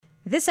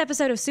This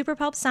episode of Super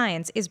Pulp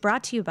Science is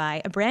brought to you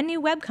by a brand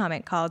new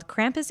webcomic called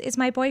Krampus is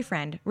My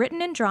Boyfriend,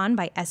 written and drawn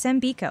by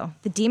S.M. Biko,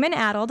 the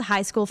demon-addled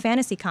high school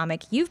fantasy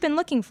comic you've been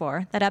looking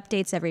for that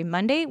updates every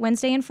Monday,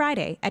 Wednesday, and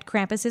Friday at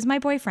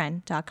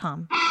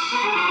krampusismyboyfriend.com.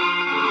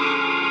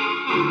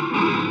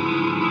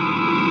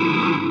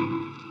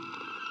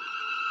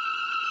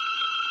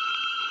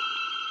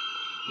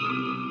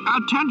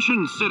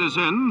 Attention,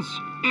 citizens.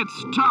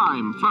 It's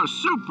time for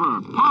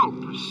Super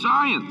Pulp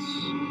Science.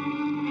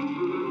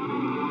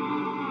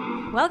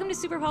 Welcome to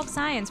Super Pulp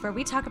Science, where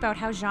we talk about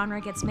how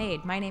genre gets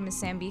made. My name is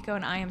Sam Biko,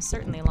 and I am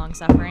certainly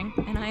long-suffering,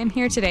 and I am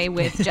here today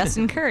with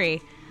Justin Curry.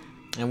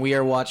 And we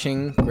are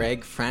watching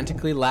Greg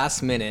frantically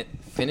last minute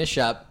finish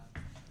up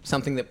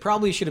something that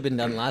probably should have been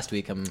done last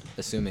week, I'm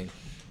assuming.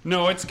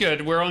 No, it's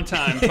good. We're on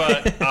time,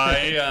 but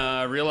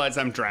I realize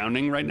I'm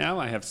drowning right now.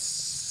 I have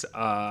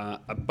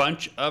a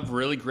bunch of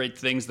really great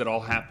things that all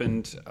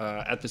happened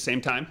at the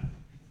same time,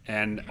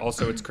 and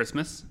also it's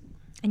Christmas.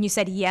 And you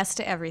said yes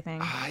to everything.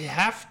 I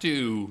have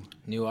to.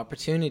 New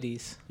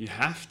opportunities. You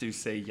have to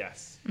say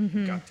yes.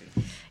 You got to.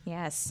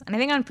 Yes. And I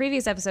think on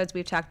previous episodes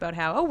we've talked about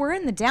how, we're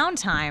in the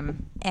downtime.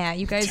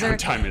 You guys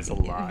Downtime is a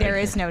lie. There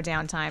is no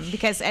downtime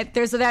because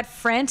there's that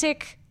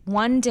frantic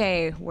one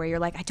day where you're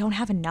like, I don't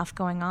have enough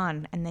going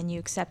on. And then you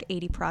accept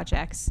 80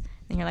 projects.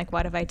 And you're like,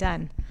 what have I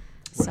done?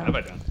 What have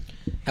I done?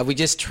 Have we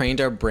just trained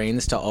our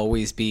brains to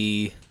always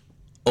be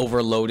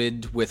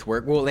overloaded with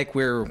work? Well, like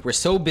we're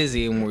so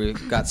busy and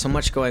we've got so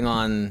much going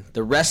on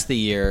the rest of the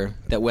year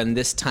that when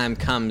this time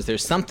comes,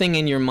 there's something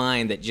in your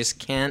mind that just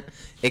can't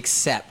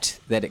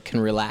accept that it can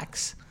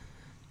relax.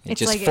 It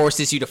just like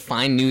forces you to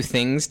find new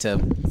things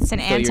to It's an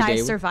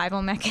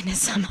anti-survival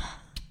mechanism.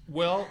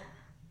 Well,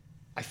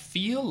 I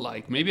feel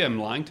like, maybe I'm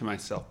lying to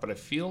myself, but I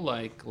feel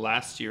like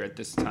last year at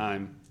this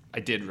time, I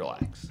did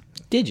relax.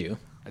 Did you?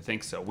 I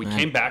think so. We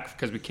came back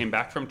because we came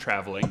back from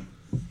traveling.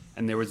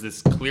 And there was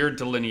this clear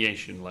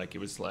delineation, like it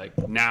was like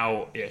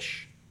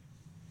now-ish,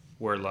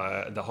 where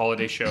the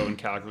holiday show in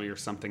Calgary or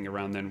something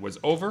around then was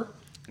over,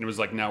 and it was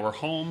like now we're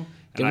home.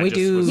 And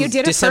you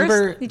did a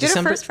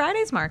First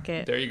Fridays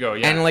market. There you go,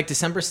 yeah. And like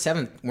December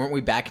 7th, weren't we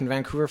back in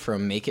Vancouver for a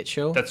Make It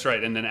show? That's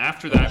right. And then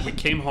after that, we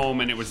came home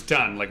and it was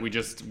done. Like we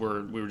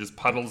were just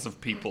puddles of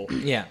people.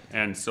 Yeah.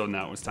 And so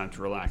now it was time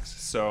to relax.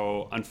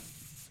 So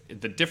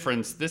the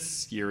difference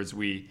this year is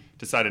we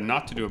decided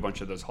not to do a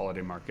bunch of those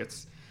holiday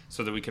markets,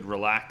 so that we could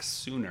relax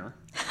sooner.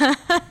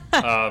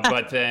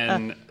 But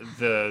then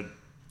the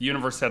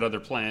universe had other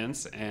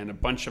plans, and a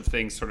bunch of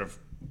things sort of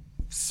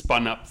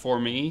spun up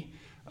for me.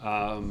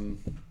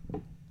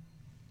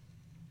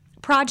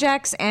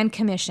 Projects and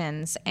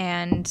commissions.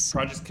 And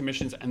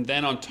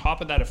then on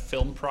top of that, a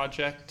film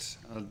project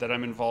that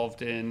I'm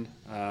involved in.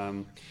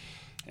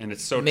 And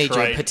it's so major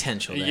trite.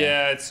 Potential there.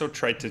 Yeah, it's so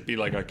trite to be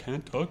like, I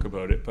can't talk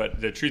about it.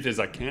 But the truth is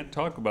I can't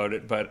talk about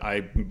it, but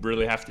I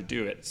really have to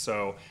do it.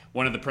 So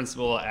one of the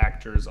principal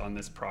actors on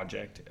this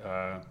project,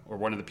 or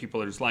one of the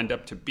people who's lined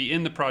up to be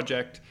in the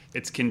project,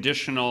 it's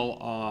conditional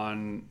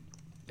on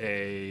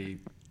a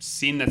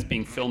scene that's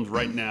being filmed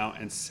right now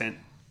and sent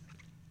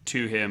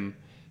to him,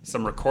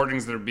 some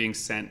recordings that are being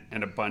sent,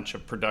 and a bunch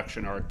of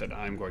production art that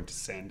I'm going to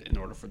send in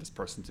order for this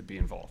person to be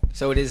involved.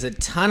 So it is a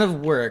ton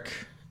of work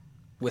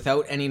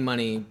without any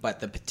money, but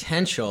the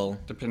potential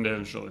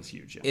is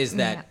huge. Yeah. Is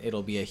that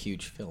it'll be a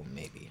huge film,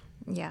 maybe.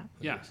 Yeah.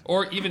 Yeah.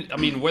 Or even, I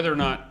mean, whether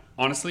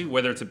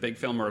it's a big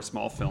film or a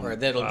small film. Or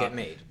that'll get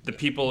made. The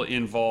people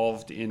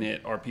involved in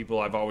it are people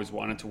I've always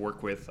wanted to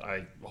work with.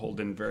 I hold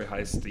in very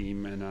high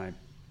esteem, and I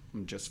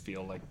just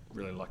feel like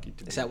really lucky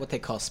to be. Is that what they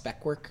call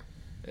spec work?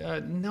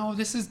 No,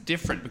 this is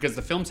different because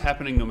the film's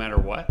happening no matter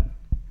what.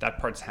 That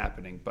part's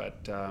happening,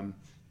 but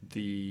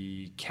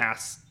the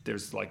cast,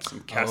 there's like some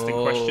casting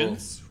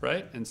questions,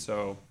 right? And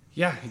so,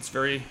 yeah, it's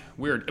very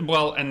weird.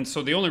 Well, and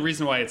so the only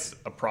reason why it's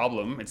a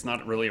problem, it's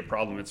not really a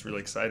problem, it's really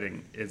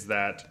exciting, is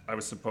that I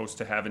was supposed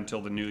to have until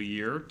the new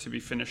year to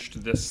be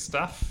finished this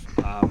stuff,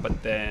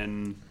 but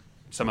then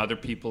some other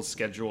people's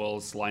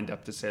schedules lined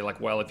up to say like,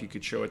 well, if you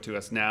could show it to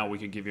us now, we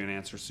could give you an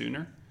answer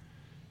sooner.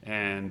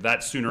 And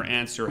that sooner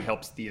answer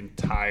helps the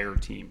entire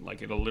team.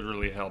 Like it'll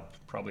literally help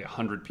probably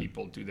 100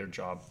 people do their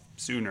job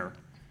sooner,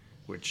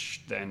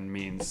 which then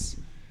means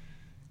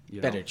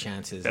better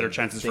chances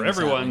for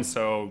everyone. Happening.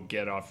 So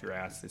get off your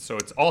ass. So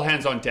it's all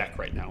hands on deck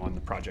right now on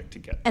the project to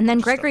get. And then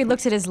Gregory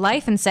looked at his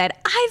life and said,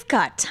 "I've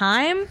got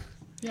time."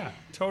 Yeah,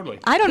 totally.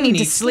 I don't need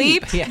to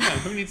sleep. Yeah,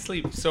 who needs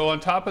sleep? So on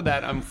top of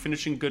that, I'm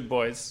finishing Good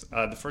Boys.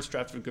 The first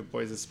draft of Good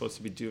Boys is supposed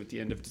to be due at the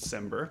end of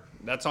December.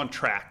 That's on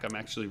track. I'm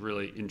actually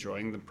really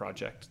enjoying the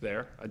project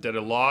there. I did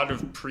a lot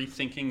of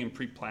pre-thinking and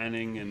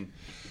pre-planning and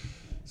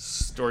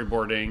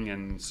storyboarding,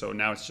 and so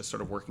now it's just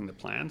sort of working the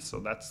plan. So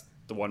that's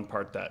the one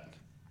part that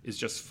is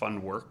just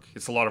fun work.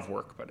 It's a lot of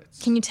work, but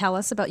it's... Can you tell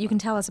us about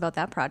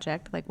that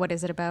project? Like, what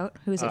is it about?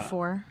 Who's it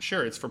for?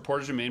 Sure. It's for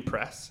Portage-Maine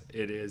Press.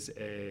 It is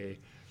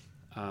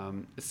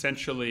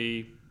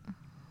essentially,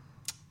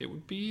 it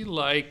would be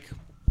like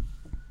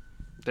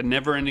The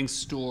Never-Ending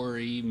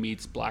Story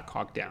meets Black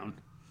Hawk Down.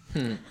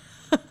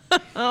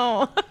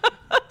 Oh.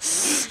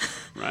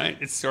 right?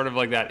 It's sort of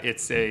like that.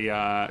 It's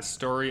a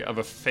story of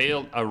a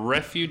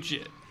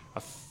refugee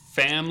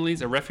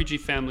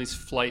family's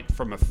flight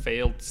from a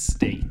failed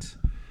state.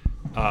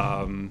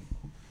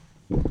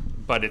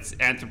 But it's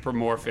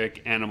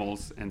anthropomorphic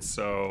animals, and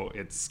so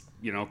it's,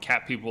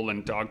 cat people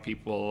and dog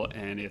people,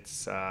 and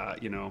it's,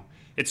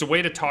 it's a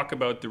way to talk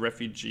about the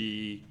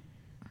refugee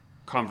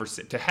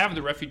to have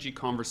the refugee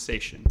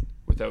conversation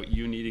without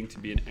you needing to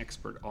be an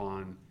expert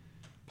on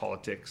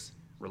politics,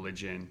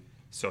 religion,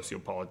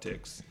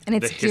 sociopolitics, And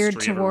it's the geared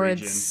history of a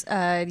towards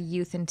region.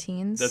 youth and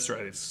teens. That's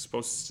right.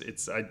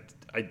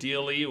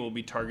 Ideally, it will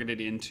be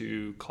targeted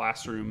into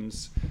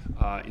classrooms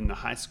in the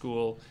high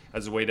school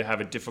as a way to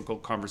have a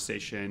difficult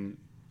conversation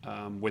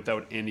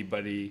without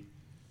anybody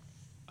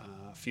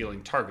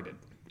feeling targeted.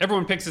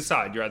 Everyone picks a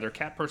side. You're either a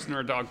cat person or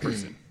a dog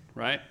person,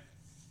 right?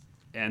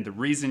 And the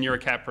reason you're a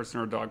cat person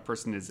or a dog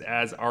person is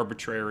as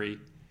arbitrary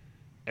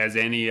as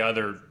any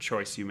other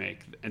choice you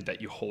make and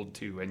that you hold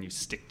to and you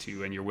stick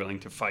to and you're willing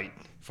to fight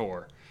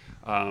for.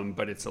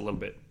 But it's a little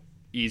bit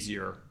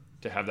easier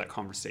to have that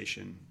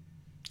conversation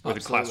with a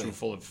classroom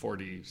full of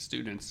 40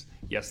 students.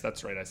 Yes,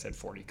 that's right. I said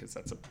 40 because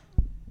that's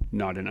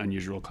not an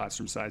unusual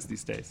classroom size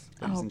these days.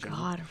 Oh,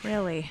 God,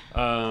 really?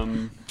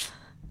 And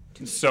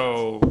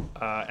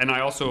I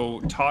also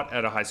taught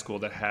at a high school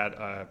that had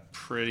a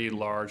pretty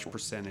large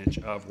percentage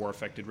of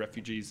war-affected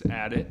refugees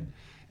at it.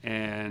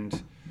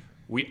 And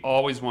we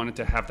always wanted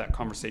to have that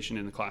conversation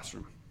in the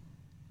classroom.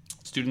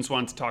 Students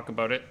wanted to talk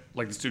about it,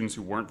 like the students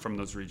who weren't from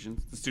those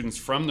regions. The students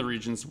from the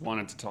regions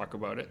wanted to talk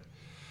about it.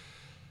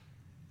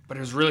 But it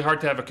was really hard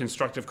to have a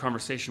constructive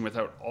conversation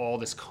without all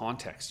this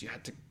context. You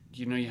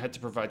had to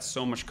provide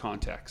so much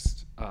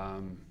context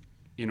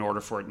in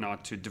order for it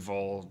not to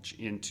divulge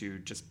into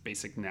just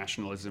basic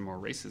nationalism or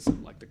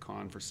racism, like the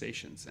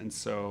conversations. And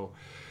so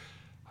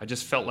I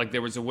just felt like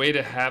there was a way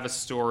to have a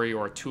story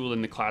or a tool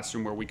in the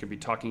classroom where we could be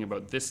talking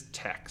about this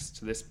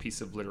text, this piece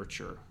of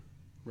literature,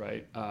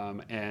 right?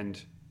 And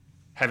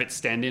have it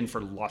stand in for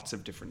lots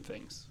of different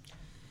things.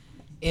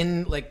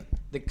 In like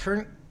the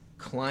current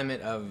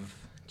climate of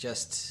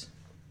just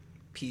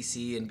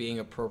PC and being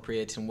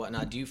appropriate and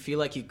whatnot, do you feel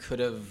like you could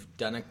have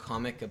done a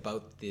comic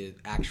about the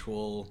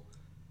actual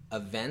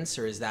events,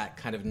 or is that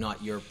kind of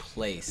not your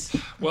place?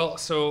 Well,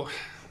 so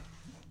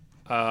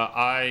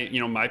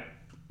my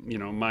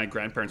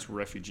grandparents were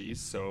refugees,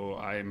 so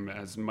I'm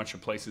as much a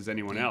place as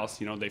anyone else.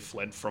 They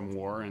fled from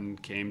war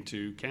and came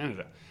to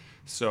Canada.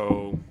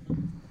 So,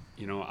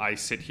 I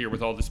sit here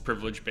with all this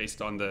privilege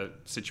based on the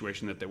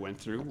situation that they went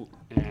through.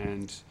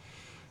 And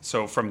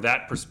so from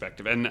that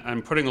perspective, and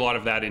I'm putting a lot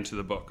of that into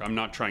the book. I'm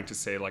not trying to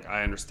say, like,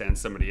 I understand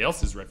somebody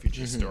else's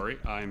refugee story.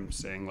 I'm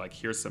saying, like,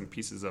 here's some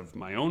pieces of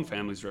my own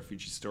family's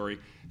refugee story,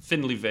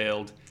 thinly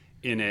veiled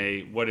in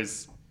what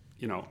is,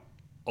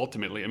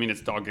 ultimately,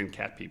 it's dog and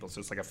cat people, so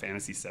it's like a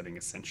fantasy setting,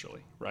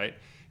 essentially, right?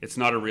 It's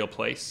not a real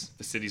place.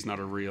 The city's not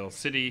a real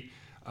city.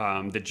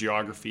 The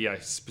geography, I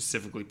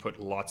specifically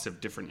put lots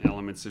of different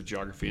elements of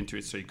geography into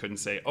it, so you couldn't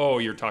say, oh,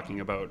 you're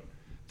talking about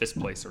this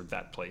place or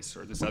that place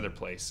or this other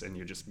place, and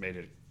you just made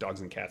it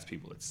dogs and cats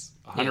people. It's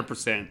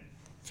 100%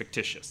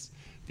 fictitious.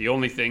 The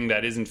only thing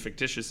that isn't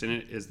fictitious in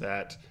it is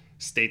that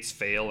states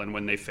fail, and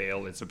when they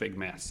fail, it's a big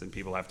mess, and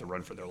people have to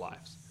run for their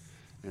lives.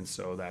 And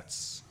so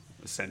that's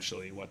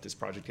essentially what this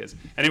project is.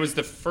 And it was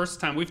the first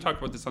time, we've talked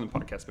about this on the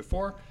podcast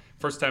before,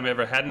 first time I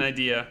ever had an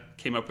idea,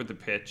 came up with a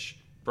pitch,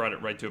 brought it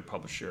right to a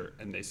publisher,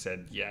 and they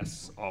said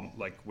yes,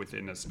 like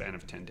within a span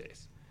of 10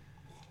 days.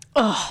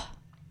 Ugh.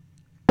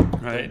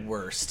 Right? The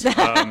worst.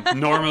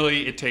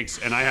 Normally it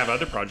takes, and I have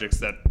other projects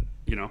that,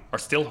 are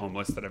still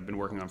homeless that I've been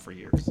working on for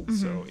years. Mm-hmm.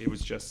 So it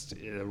was just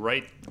the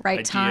right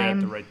idea time.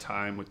 at the right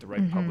time with the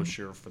right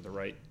publisher for the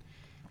right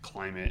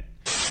climate.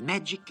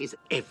 Magic is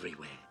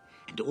everywhere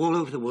and all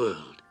over the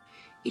world.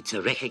 It's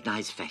a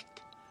recognized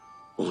fact.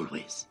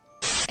 Always.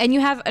 And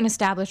you have an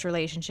established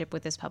relationship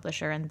with this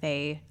publisher, and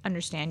they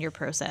understand your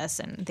process,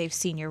 and they've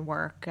seen your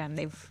work, and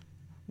they've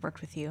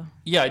worked with you.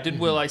 Yeah, I did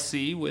Will I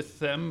See with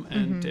them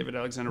and David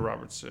Alexander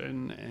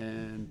Robertson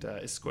and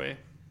Isque.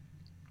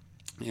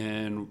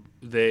 And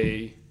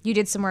You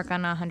did some work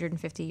on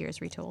 150 Years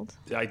Retold.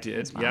 I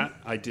did, well. yeah.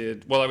 I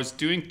did. Well, I was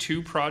doing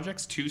two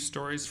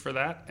stories for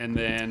that. And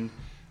then,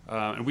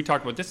 and we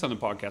talked about this on the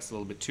podcast a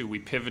little bit too. We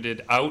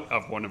pivoted out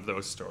of one of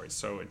those stories.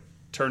 So it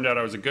turned out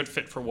I was a good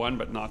fit for one,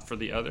 but not for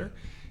the other.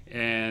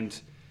 And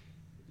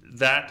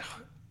that,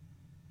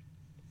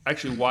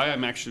 actually, why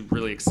I'm actually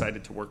really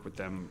excited to work with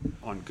them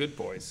on Good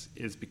Boys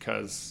is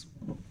because,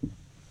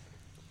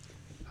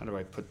 how do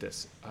I put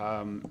this?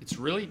 It's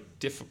really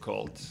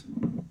difficult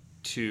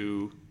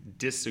to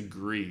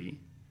disagree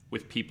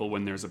with people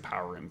when there's a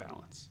power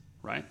imbalance,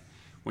 right?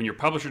 When your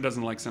publisher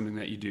doesn't like something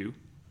that you do,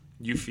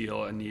 you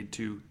feel a need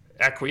to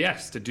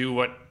acquiesce, to do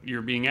what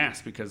you're being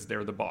asked because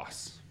they're the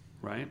boss,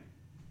 right?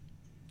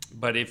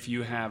 But if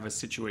you have a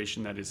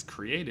situation that is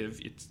creative,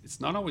 it's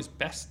not always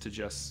best to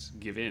just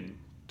give in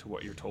to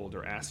what you're told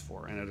or asked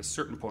for. And at a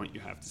certain point,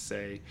 you have to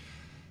say,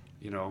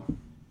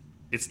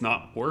 it's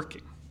not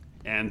working.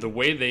 And the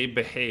way they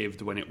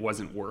behaved when it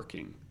wasn't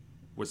working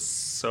was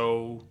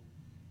so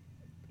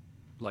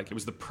like it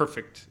was the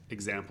perfect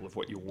example of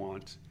what you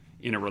want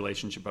in a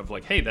relationship of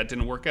like, hey, that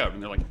didn't work out.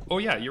 And they're like, oh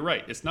yeah, you're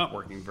right. It's not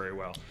working very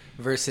well.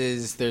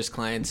 Versus there's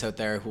clients out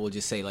there who will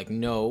just say like,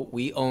 no,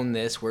 we own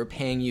this. We're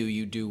paying you.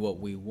 You do what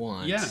we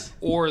want. Yeah.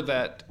 Or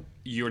that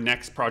your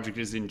next project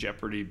is in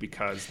jeopardy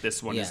because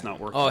this one is not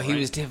working. Oh, he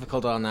was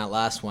difficult on that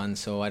last one,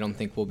 so I don't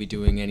think we'll be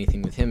doing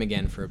anything with him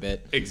again for a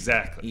bit.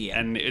 Exactly. Yeah.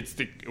 And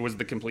it was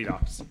the complete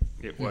opposite.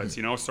 It was,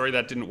 sorry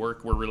that didn't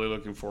work. We're really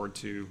looking forward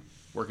to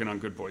working on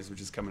Good Boys, which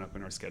is coming up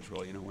in our schedule.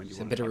 When do you it's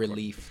want a bit to of talk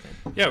relief.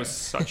 About? Yeah, it was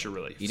such a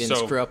relief. You didn't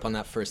screw up on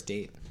that first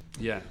date.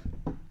 Yeah.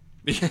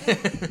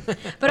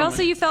 But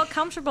also you felt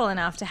comfortable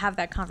enough to have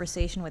that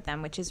conversation with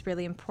them, which is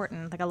really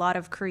important. Like a lot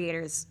of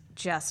creators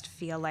just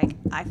feel like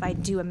if I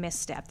do a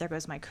misstep, there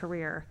goes my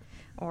career,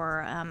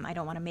 or I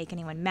don't want to make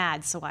anyone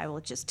mad, so I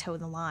will just toe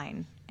the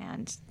line.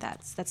 And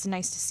that's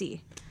nice to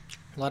see.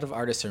 A lot of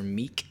artists are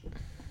meek.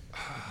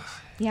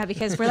 Yeah,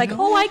 because we're like,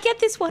 oh, I get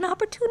this one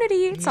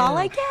opportunity. It's all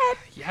I get.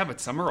 Yeah, but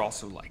some are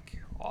also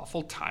like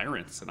awful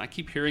tyrants. And I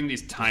keep hearing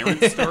these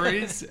tyrant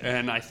stories.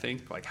 And I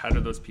think, like, how do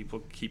those people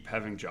keep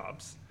having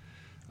jobs?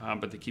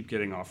 But they keep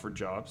getting offered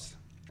jobs.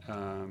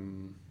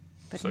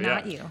 But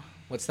not you.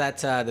 What's that,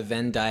 the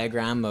Venn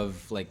diagram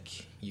of,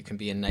 like, you can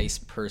be a nice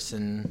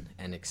person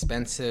and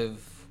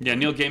expensive? Yeah,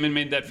 Neil Gaiman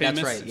made that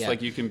famous. That's right, yeah. It's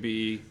like you can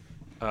be,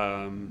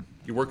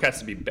 your work has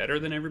to be better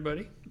than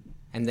everybody.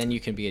 And then you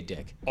can be a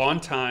dick. On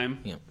time,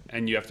 Yeah.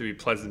 and you have to be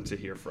pleasant to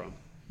hear from.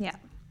 Yeah.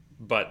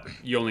 But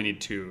you only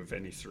need 2 of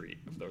any 3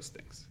 of those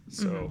things.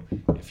 So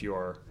if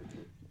you're,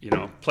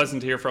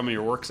 pleasant to hear from and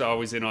your work's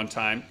always in on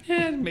time,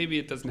 maybe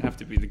it doesn't have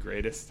to be the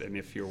greatest. And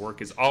if your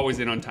work is always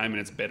in on time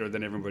and it's better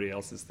than everybody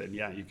else's, then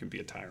yeah, you can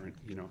be a tyrant,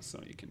 so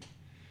you can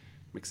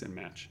mix and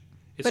match.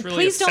 It's But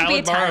really please don't be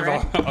a salad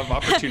bar tyrant. of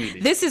opportunity.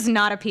 This is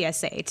not a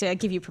PSA to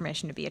give you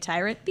permission to be a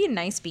tyrant. Be a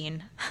nice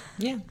bean.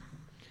 Yeah.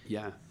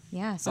 Yeah.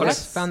 Yeah. So I that's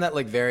just found that,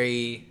 like,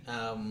 very...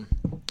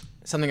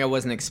 something I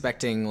wasn't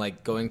expecting,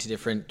 like going to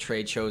different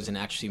trade shows and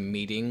actually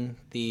meeting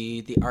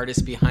the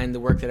artists behind the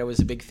work that I was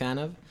a big fan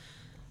of.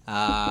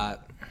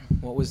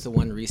 What was the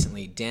one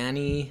recently?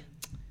 Danny.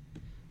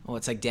 Oh,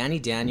 it's like Danny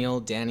Daniel.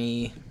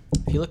 Danny.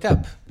 If you look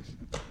up,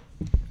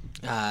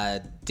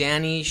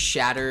 Danny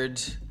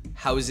Shattered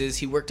Houses.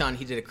 He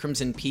did a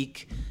Crimson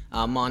Peak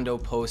Mondo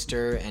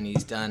poster, and he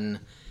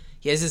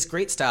has this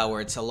great style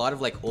where it's a lot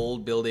of like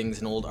old buildings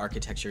and old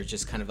architecture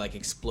just kind of like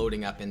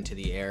exploding up into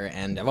the air.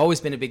 And I've always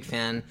been a big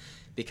fan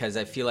because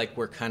I feel like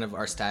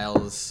our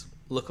styles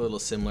look a little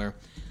similar.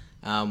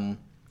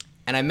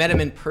 And I met him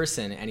in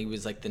person, and he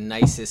was like the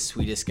nicest,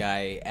 sweetest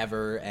guy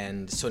ever.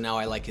 And so now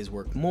I like his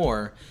work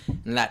more.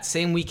 And that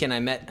same weekend, I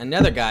met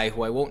another guy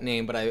who I won't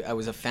name, but I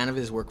was a fan of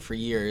his work for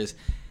years.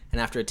 And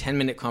after a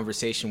 10-minute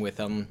conversation with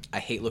him, I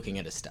hate looking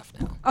at his stuff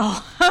now.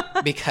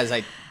 Oh. Because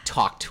I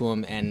talked to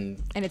him, and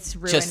it's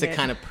ruined just the it.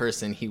 kind of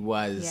person he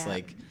was. Yeah.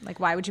 Like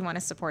why would you want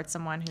to support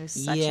someone who's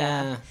such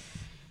yeah.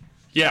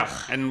 Yeah,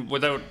 and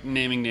without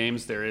naming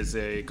names, there is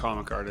a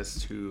comic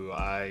artist who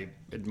I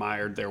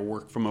admired their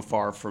work from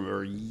afar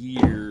for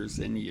years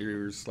and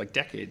years, like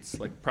decades,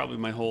 like probably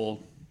my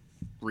whole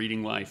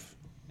reading life.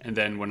 And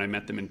then when I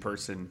met them in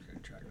person,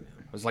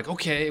 I was like,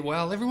 okay,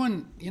 well,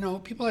 everyone,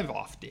 people have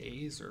off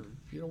days or,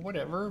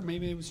 whatever.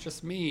 Maybe it was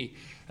just me.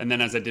 And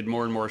then as I did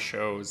more and more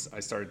shows,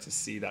 I started to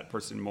see that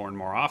person more and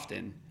more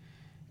often.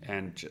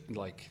 And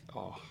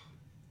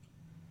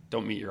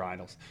don't meet your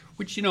idols.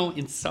 Which,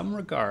 in some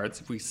regards,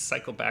 if we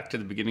cycle back to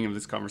the beginning of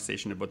this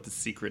conversation about the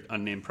secret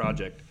unnamed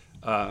project,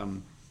 I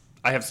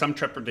have some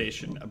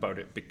trepidation about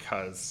it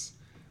because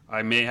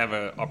I may have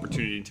an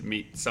opportunity to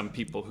meet some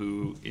people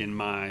who in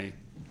my,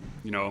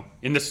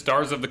 in the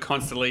stars of the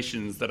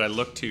constellations that I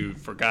look to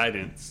for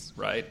guidance,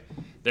 right?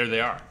 There they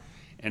are.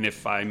 And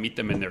if I meet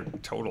them and they're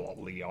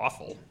totally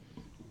awful,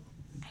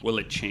 will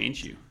it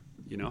change you?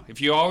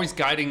 If you're always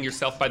guiding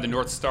yourself by the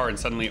North Star and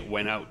suddenly it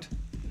went out,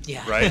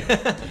 Yeah. right?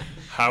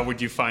 How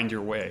would you find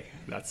your way?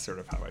 That's sort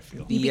of how I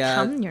feel. You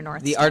become your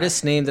North The Star.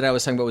 artist's name that I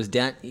was talking about was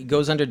he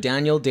goes under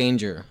Daniel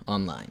Danger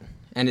online,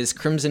 and his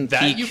Crimson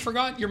That Peak. you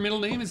forgot? Your middle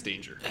name is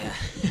Danger.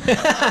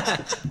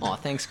 Oh,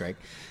 thanks, Greg.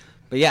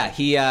 But yeah,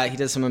 he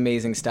does some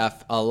amazing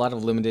stuff. A lot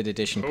of limited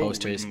edition Holy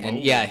posters, and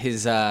moly. yeah,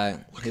 his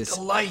Look at the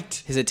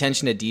light. his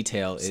attention to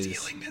detail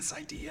Stealing this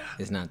idea.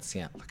 is nuts.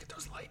 Yeah. Look at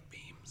those light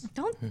beams.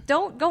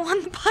 Don't go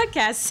on the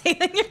podcast saying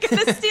that you're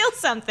going to steal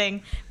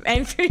something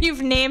after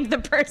you've named the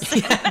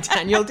person.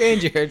 Daniel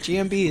Danger,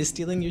 GMB is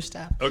stealing your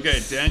stuff.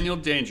 Okay, Daniel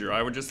Danger.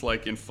 I would just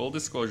like, in full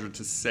disclosure,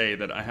 to say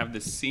that I have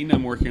this scene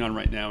I'm working on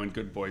right now in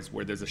Good Boys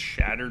where there's a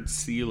shattered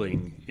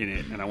ceiling in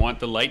it, and I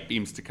want the light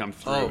beams to come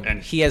through. Oh,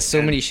 and he has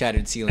so many shattered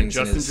And ceilings.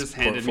 in Justin his just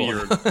handed me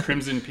your portfolio.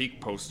 Crimson Peak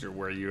poster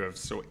where you have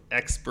so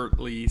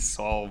expertly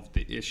solved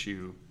the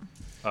issue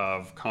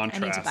of buy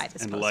contrast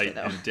this and poster, light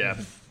though. and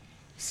depth.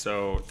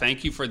 So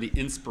thank you for the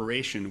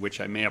inspiration,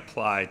 which I may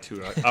apply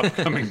to an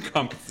upcoming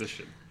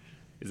composition.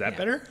 Is that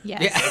better?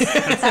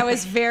 Yes. That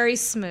was very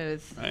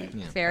smooth. Right?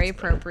 Yeah. Very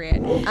appropriate.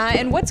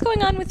 And what's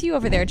going on with you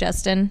over there,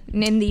 Justin?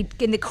 In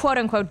the quote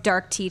unquote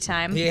dark tea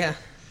time? Yeah.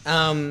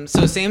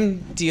 So same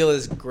deal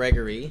as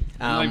Gregory.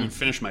 I'm not even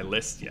finished my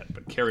list yet,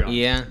 but carry on.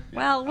 Yeah.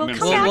 Well, we'll I'm come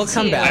gonna back we'll to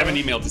come you. back. I have an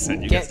email to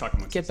send. You guys talk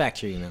amongst Get yourselves. back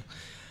to your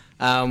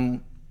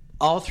email.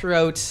 All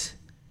throughout,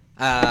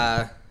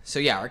 so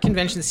yeah, our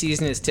convention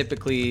season is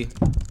typically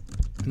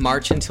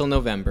March until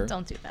November.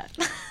 Don't do that.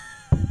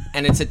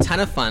 And it's a ton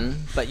of fun,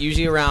 but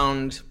usually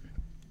around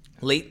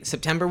late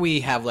September we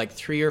have like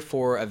 3 or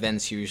 4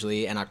 events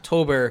usually, and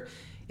October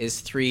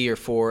is 3 or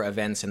 4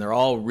 events, and they're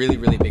all really,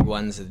 really big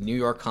ones. The New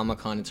York Comic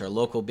Con, it's our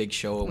local big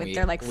show. With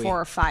their like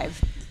 4 or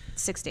 5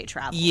 6-day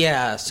travel.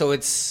 Yeah, so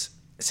it's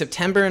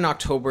September and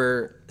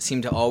October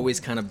seem to always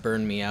kind of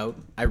burn me out.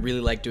 I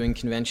really like doing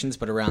conventions,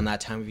 but around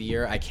that time of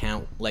year, I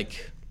can't,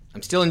 like,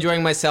 I'm still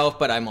enjoying myself,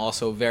 but I'm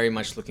also very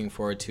much looking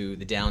forward to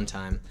the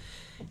downtime.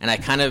 And I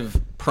kind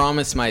of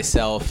promise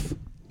myself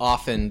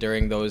often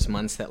during those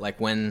months that, like,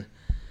 when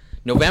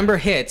November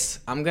hits,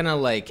 I'm going to,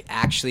 like,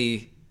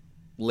 actually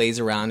laze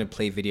around and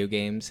play video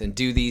games and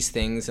do these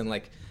things and,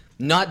 like,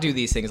 not do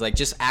these things, like,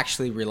 just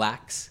actually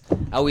relax.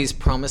 I always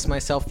promise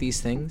myself these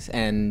things,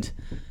 and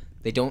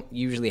they don't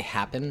usually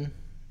happen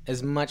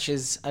as much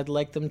as I'd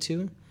like them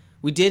to.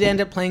 We did end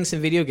up playing some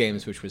video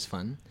games, which was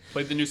fun.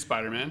 Played the new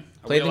Spider-Man.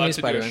 Are Played we the allowed new to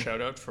Spider-Man. do a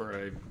shout-out for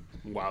a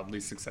wildly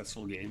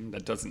successful game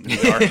that doesn't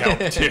need our help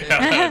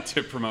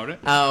to promote it?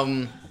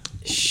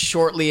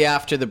 Shortly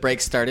after the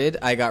break started,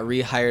 I got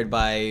rehired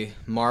by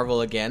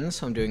Marvel again,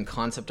 so I'm doing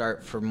concept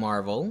art for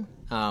Marvel.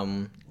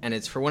 And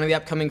it's for one of the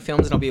upcoming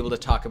films, and I'll be able to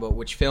talk about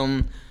which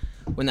film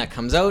when that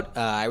comes out.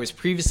 I was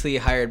previously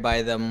hired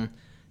by them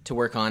to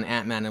work on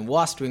Ant-Man and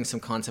Wasp, doing some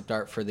concept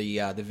art for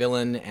the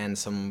villain and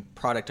some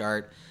product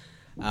art.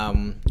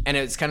 And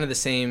it's kind of the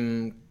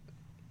same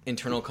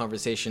internal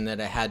conversation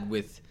that I had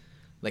with,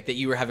 like, that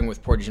you were having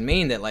with Portage and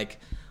Maine, that, like,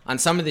 on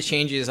some of the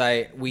changes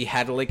we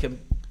had like a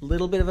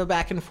little bit of a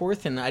back and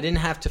forth, and I didn't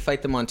have to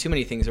fight them on too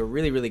many things. They were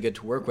really, really good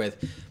to work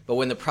with. But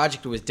when the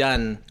project was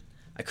done,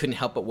 I couldn't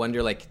help but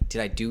wonder, like, did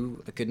I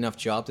do a good enough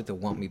job that they'll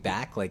want me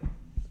back? Like,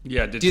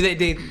 Yeah. do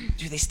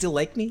they still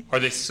like me? Are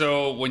they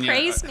so when you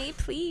Praise me,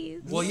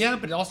 please. Well, yeah,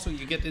 but also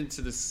you get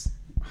into this.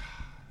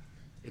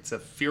 It's a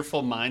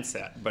fearful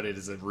mindset, but it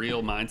is a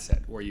real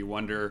mindset where you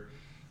wonder,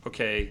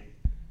 okay,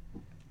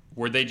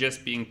 were they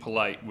just being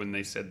polite when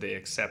they said they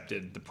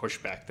accepted the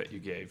pushback that you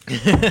gave?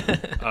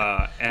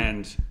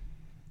 And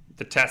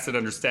the tacit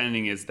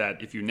understanding is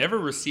that if you never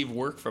receive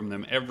work from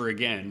them ever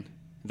again,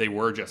 they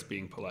were just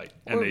being polite.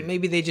 And Or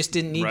maybe they just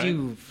didn't need right?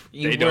 you.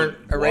 You They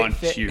weren't don't a right want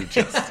fit. you,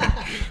 Justin.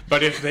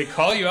 But if they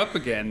call you up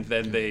again,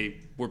 then they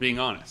were being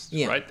honest,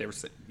 Yeah. right? They were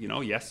saying,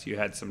 yes, you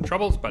had some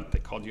troubles, but they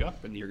called you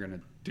up and you're going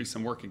to do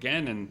some work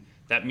again. And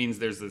that means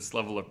there's this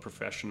level of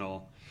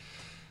professional.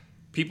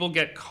 People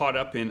get caught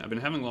up in, I've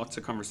been having lots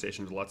of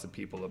conversations with lots of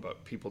people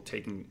about people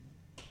taking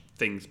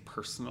things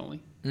personally,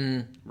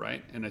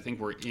 right? And I think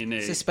we're in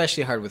It's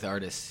especially hard with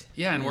artists.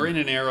 and we're in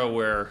an era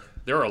where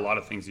there are a lot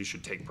of things you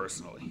should take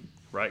personally,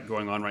 right?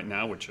 Going on right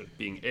now, which are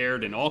being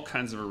aired in all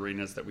kinds of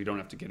arenas that we don't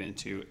have to get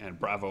into, and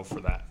bravo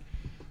for that.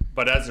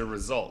 But as a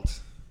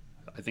result,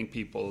 I think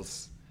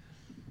people's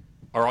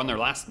are on their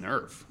last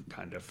nerve,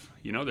 kind of.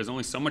 There's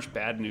only so much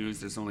bad news.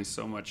 There's only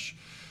so much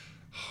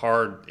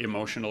hard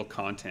emotional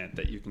content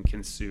that you can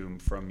consume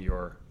from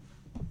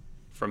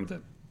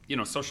the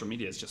social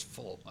media is just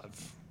full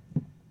of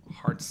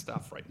hard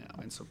stuff right now.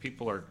 And so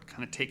people are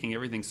kind of taking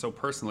everything so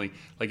personally.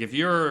 Like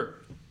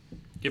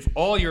if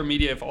all your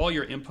media, if all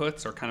your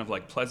inputs are kind of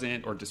like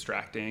pleasant or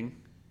distracting,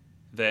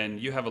 then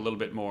you have a little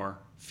bit more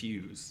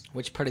fuse.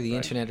 Which part of the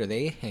internet are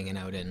they hanging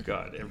out in?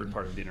 God, every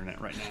part of the internet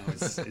right now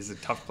is a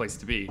tough place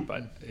to be,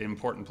 but an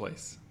important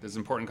place. There's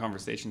important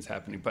conversations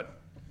happening, but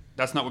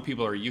that's not what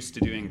people are used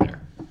to doing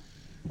there,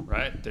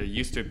 right? They're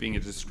used to it being a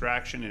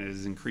distraction, and it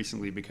is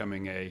increasingly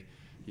becoming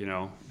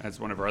as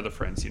one of our other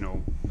friends,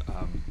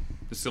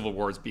 the Civil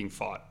War is being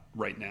fought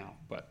right now,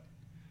 but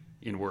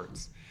in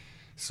words.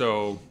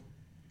 So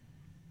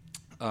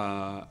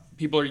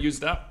people are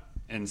used up.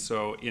 And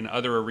so in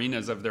other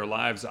arenas of their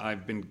lives,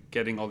 I've been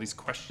getting all these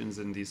questions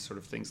and these sort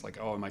of things like,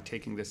 oh, am I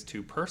taking this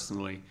too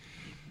personally?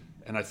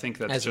 And I think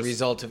that's As a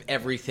result of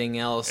everything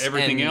else.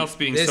 everything And else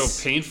being this-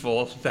 so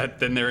painful that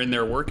then they're in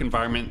their work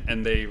environment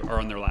and they are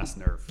on their last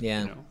nerve,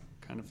 Yeah.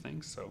 kind of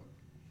thing. So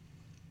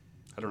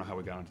I don't know how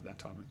we got onto that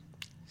topic.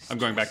 I'm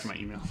going back to my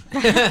email.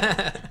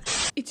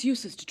 It's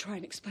useless to try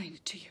and explain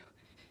it to you.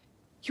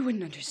 You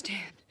wouldn't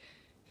understand.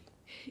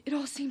 It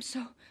all seems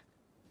so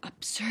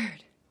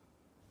absurd.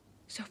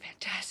 So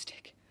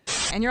fantastic.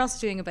 And you're also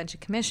doing a bunch of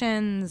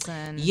commissions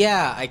and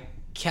Yeah, I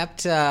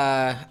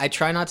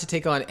try not to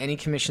take on any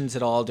commissions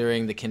at all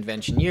during the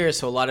convention year,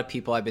 so a lot of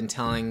people I've been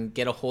telling,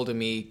 get a hold of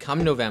me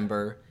come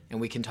November,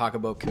 and we can talk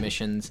about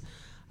commissions.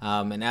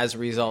 And as a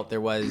result, there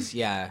was,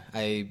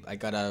 I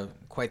got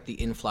quite the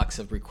influx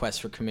of requests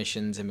for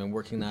commissions and been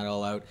working that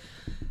all out.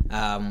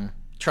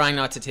 Trying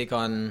not to take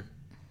on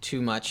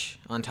too much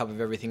on top of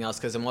everything else,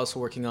 because I'm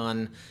also working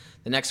on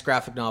the next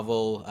graphic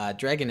novel,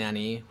 Dragon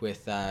Annie,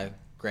 with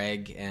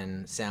Greg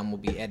and Sam will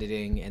be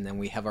editing, and then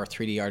we have our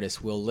 3D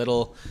artist Will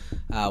Little.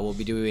 We'll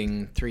be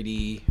doing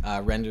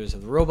 3D renders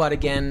of the robot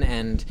again,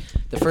 and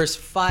the first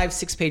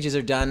 5-6 pages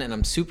are done, and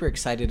I'm super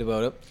excited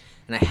about it.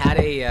 And I had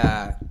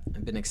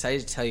I've been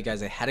excited to tell you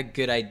guys I had a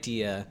good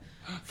idea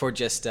for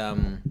just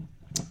I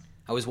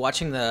was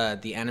watching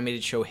the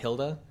animated show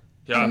Hilda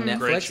on Netflix.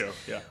 Great show.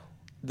 Yeah.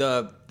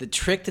 The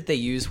trick that they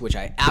use, which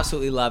I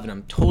absolutely love and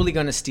I'm totally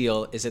going to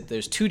steal, is that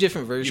there's 2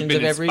 different versions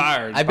of every.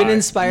 I've been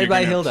inspired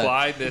by Hilda.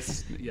 Apply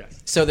this,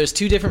 yes. So there's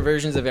 2 different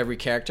versions of every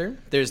character.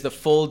 There's the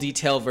full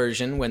detail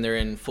version when they're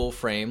in full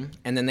frame,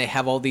 and then they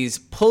have all these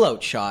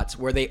pull-out shots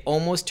where they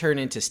almost turn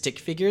into stick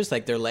figures,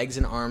 like their legs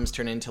and arms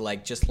turn into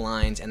like just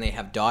lines, and they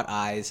have dot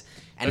eyes.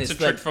 And That's a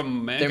trick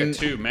from manga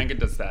too. Manga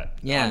does that.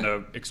 Yeah. On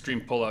the extreme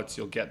pullouts,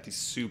 you'll get these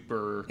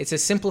super. It's a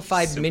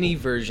simplified mini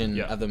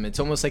version of them. It's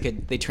almost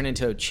like they turn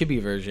into a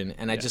chibi version,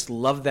 and I just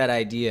love that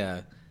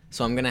idea.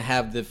 So I'm gonna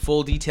have the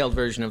full detailed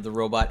version of the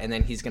robot, and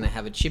then he's gonna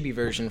have a chibi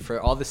version for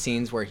all the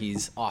scenes where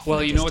he's off.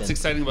 Well, you know what's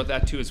exciting about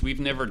that too is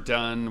we've never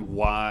done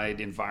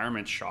wide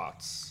environment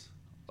shots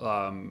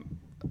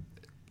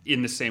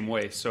in the same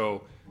way.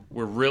 So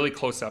we're really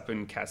close up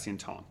in Cassie and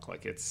Tonk.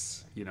 Like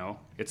it's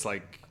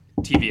like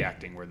TV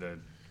acting where the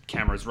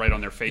camera's right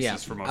on their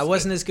faces for most of it. I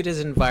wasn't as good as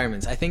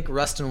environments. I think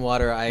Rust and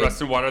Water,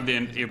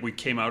 we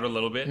came out a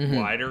little bit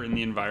wider in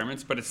the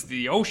environments, but it's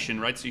the ocean,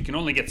 right? So you can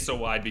only get so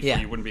wide before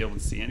you wouldn't be able to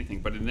see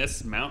anything. But in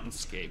this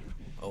mountainscape,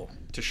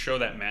 to show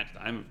that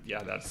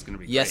that's going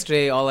to be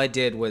Yesterday, all I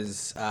did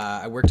was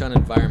I worked on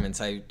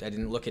environments. I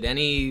didn't look at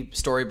any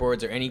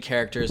storyboards or any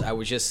characters. I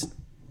was just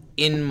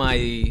in my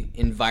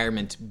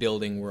environment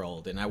building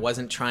world, and I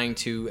wasn't trying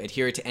to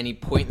adhere to any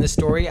point in the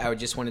story. I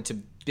just wanted to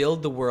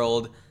build the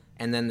world,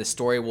 and then the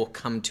story will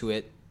come to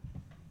it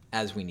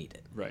as we need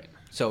it. Right.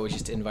 So it was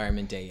just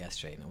environment day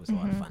yesterday, and it was a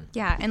lot of fun.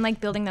 Yeah, and like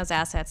building those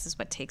assets is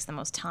what takes the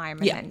most time,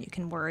 and then you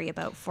can worry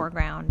about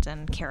foreground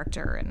and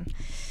character and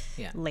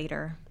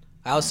later.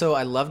 I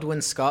loved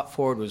when Scott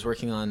Ford was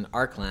working on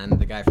Arkland,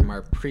 the guy from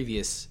our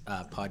previous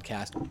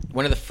podcast.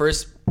 One of the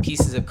first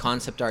pieces of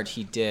concept art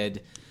he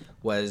did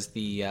was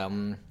the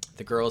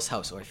girl's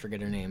house. Oh, I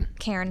forget her name.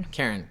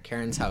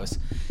 Karen's house.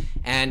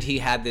 And he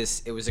had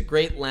this, it was a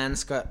great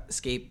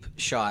landscape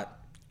shot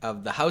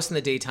of the house in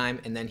the daytime,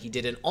 and then he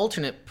did an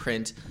alternate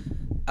print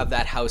of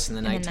that house in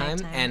the nighttime,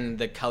 and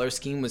the color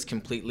scheme was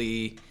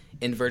completely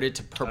inverted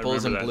to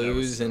purples and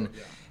blues, and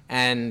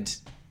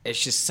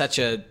it's just such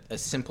a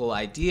simple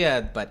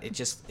idea, but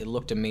it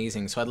looked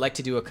amazing. So I'd like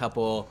to do a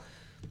couple,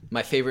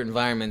 my favorite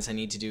environments, I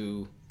need to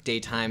do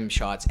daytime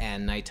shots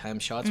and nighttime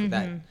shots with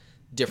that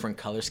different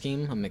color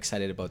scheme. I'm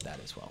excited about that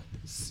as well.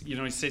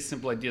 You say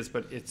simple ideas,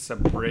 but it's a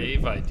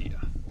brave idea.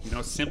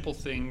 Simple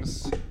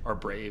things are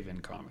brave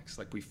in comics.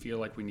 Like we feel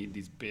like we need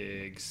these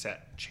big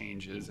set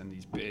changes and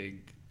these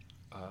big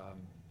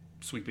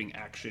sweeping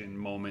action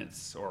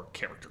moments or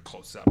character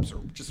close-ups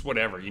or just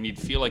whatever. You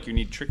feel like you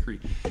need trickery.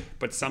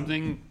 But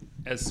something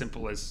as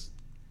simple as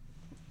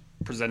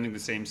presenting the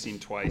same scene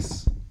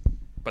twice,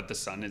 but the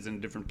sun is in a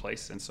different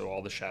place, and so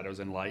all the shadows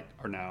and light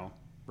are now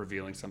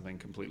revealing something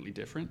completely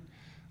different.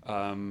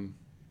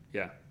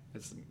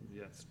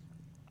 It's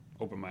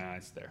opened my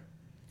eyes there,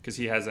 because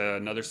he has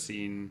another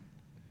scene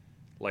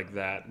like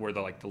that where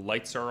the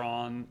lights are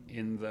on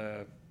in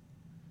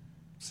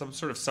some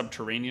sort of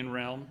subterranean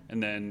realm,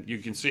 and then you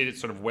can see it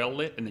sort of well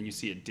lit, and then you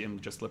see it dim,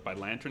 just lit by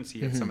lanterns. He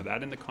had some of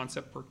that in the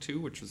concept work too,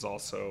 which was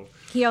also.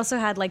 He also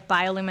had like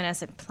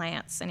bioluminescent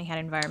plants, and he had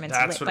environments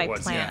lit by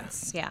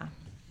plants. Yeah.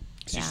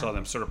 So you saw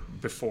them sort of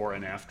before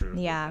and after.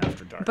 Yeah.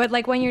 After dark. But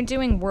like when you're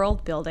doing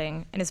world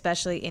building, and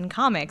especially in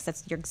comics,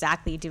 you're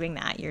exactly doing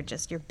that.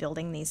 You're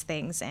building these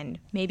things, and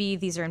maybe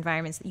these are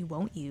environments that you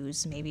won't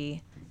use.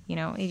 Maybe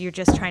you're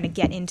just trying to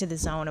get into the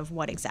zone of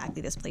what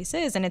exactly this place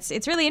is, and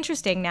it's really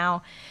interesting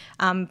now.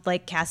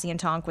 Like Cassie and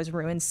Tonk was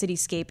ruined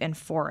cityscape and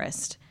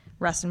forest.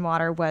 Rust and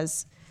Water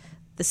was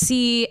the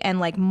sea and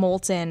like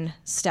molten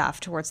stuff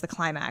towards the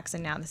climax,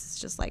 and now this is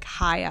just like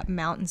high up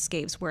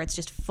mountainscapes where it's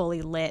just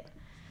fully lit.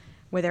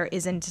 Where there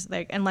isn't,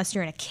 like, unless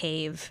you're in a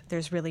cave,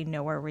 there's really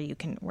nowhere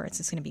where it's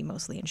just going to be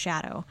mostly in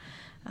shadow.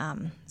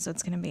 So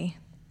it's going to be.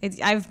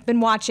 I've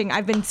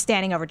been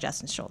standing over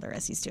Justin's shoulder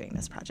as he's doing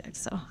this project.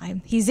 So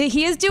he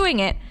is doing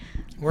it.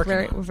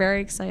 We're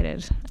very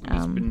excited.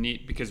 It's been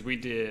neat because we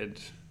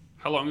did.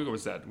 How long ago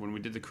was that when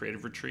we did the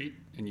creative retreat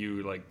and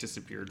you like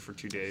disappeared for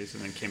 2 days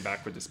and then came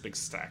back with this big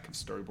stack of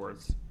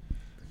storyboards?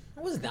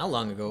 It wasn't that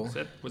long ago.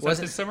 Was that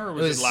this summer or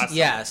was it last summer?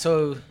 Yeah,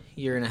 so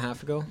year and a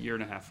half ago.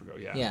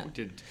 Yeah. We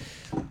did.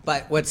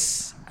 But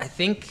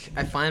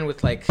I find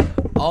with like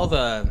all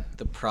the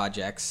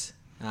projects,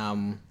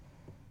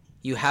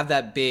 you have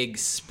that big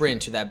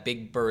sprint or that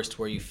big burst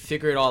where you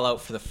figure it all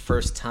out for the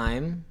first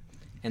time,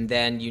 and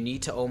then you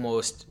need to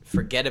almost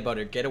forget about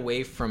it, get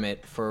away from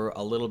it for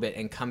a little bit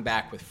and come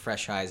back with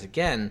fresh eyes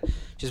again,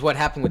 which is what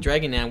happened with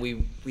Dragonland.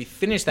 We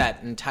finished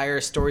that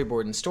entire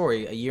storyboard and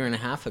story a year and a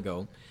half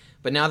ago.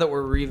 But now that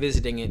we're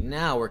revisiting it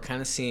now, we're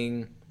kind of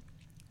seeing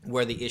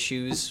where the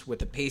issues with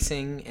the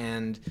pacing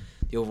and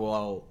the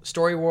overall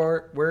story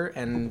were.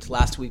 And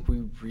last week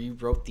we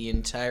rewrote the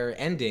entire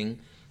ending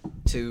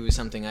to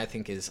something I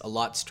think is a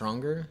lot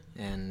stronger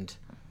and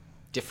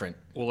different.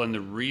 Well, and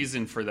the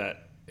reason for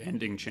that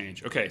ending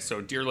change. Okay,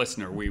 so dear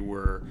listener, we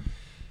were...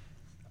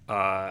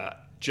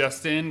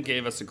 Justin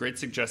gave us a great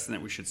suggestion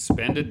that we should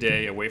spend a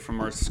day away from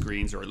our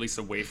screens, or at least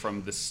away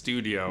from the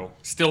studio,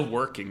 still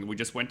working. We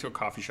just went to a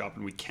coffee shop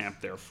and we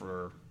camped there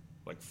for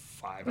like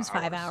 5 hours. It was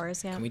 5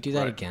 hours, yeah. Can we do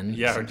that again?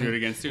 Yeah, we'll do it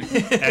again soon.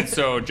 And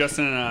so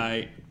Justin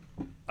and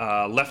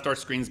I left our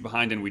screens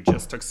behind, and we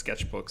just took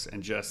sketchbooks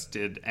and just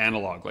did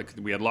analog. Like,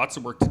 we had lots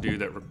of work to do,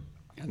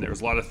 and there was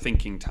a lot of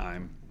thinking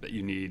time that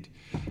you need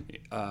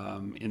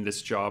in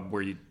this job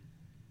where you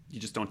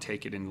just don't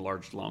take it in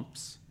large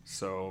lumps.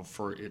 So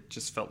it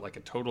just felt like a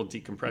total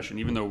decompression,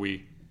 even though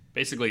we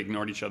basically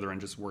ignored each other and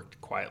just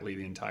worked quietly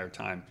the entire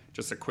time.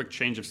 Just a quick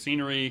change of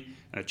scenery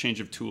and a change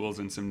of tools,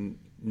 and some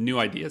new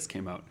ideas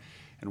came out.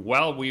 And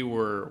while we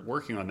were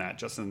working on that,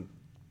 Justin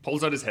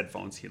pulls out his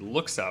headphones, he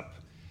looks up,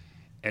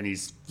 and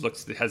has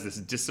this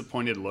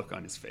disappointed look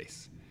on his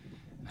face.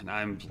 And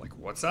I'm like,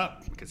 what's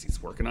up? Because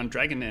he's working on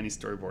Dragon Nanny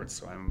storyboards,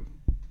 so I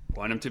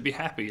want him to be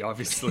happy,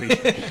 obviously.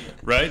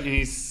 Right? And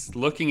he's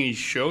looking, he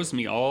shows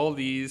me all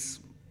these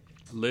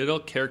little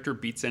character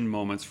beats and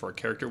moments for a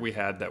character we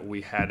had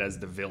as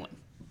the villain.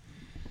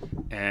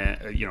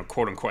 And,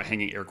 quote unquote,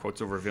 hanging air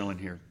quotes over villain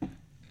here.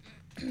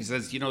 He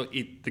says,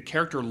 the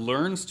character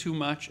learns too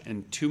much,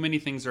 and too many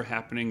things are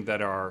happening that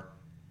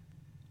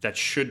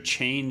should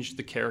change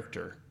the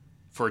character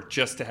for it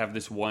just to have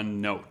this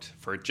one note,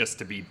 for it just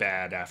to be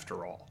bad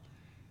after all.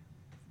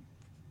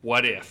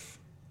 What if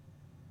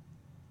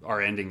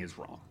our ending is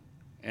wrong?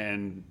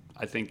 And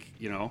I think,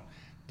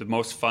 the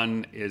most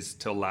fun is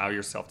to allow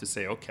yourself to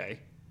say, okay,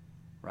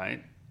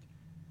 right?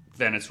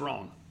 Then it's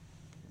wrong.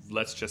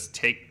 Let's just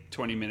take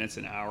 20 minutes,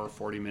 an hour,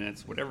 40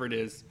 minutes, whatever it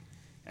is,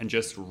 and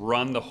just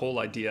run the whole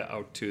idea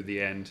out to the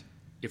end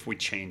if we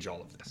change all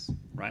of this,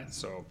 right?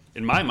 So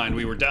in my mind,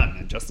 we were done,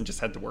 and Justin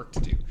just had the work to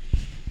do.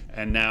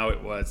 And now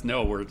it was,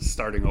 no, we're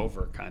starting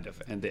over, kind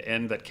of. And the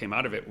end that came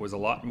out of it was a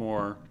lot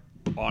more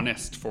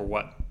honest for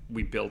what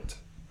we built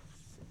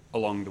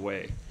along the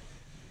way.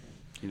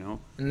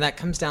 And that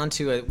comes down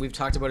to, we've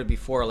talked about it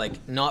before,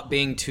 like not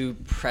being too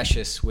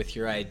precious with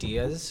your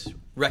ideas,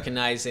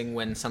 recognizing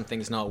when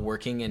something's not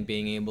working and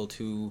being able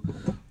to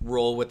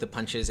roll with the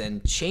punches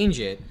and change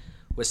it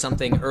was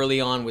something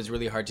early on was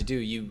really hard to do.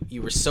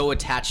 You were so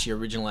attached to your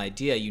original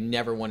idea, you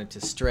never wanted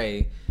to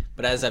stray.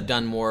 But as I've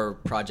done more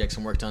projects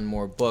and worked on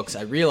more books,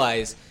 I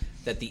realize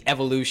that the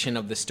evolution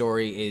of the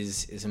story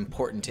is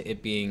important to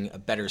it being a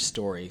better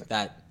story.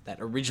 That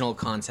original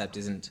concept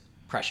isn't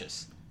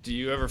precious. Do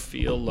you ever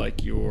feel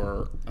like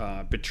you're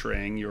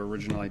betraying your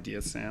original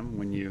idea, Sam,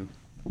 when you...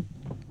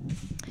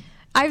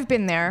 I've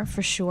been there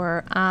for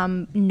sure.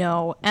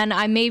 No.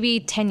 And maybe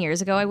 10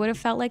 years ago I would have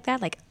felt like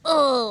that. Like,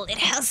 oh, it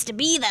has to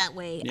be that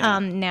way. Yeah.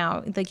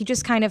 Now, like, you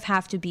just kind of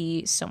have to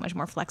be so much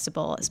more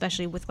flexible,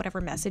 especially with whatever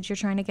message you're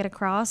trying to get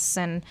across.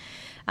 And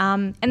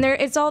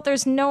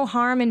there's no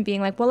harm in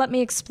being like, well, let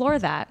me explore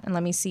that and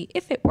let me see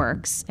if it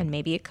works. And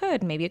maybe it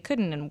could, maybe it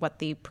couldn't, and what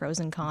the pros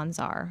and cons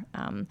are.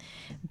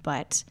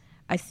 But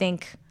I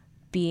think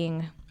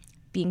being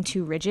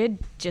too rigid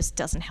just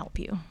doesn't help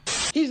you.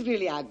 He's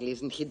really ugly,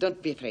 isn't he?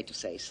 Don't be afraid to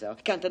say so.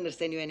 Can't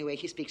understand you anyway.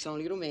 He speaks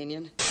only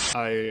Romanian.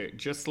 I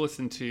just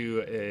listened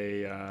to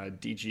a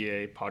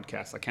DGA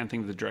podcast. I can't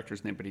think of the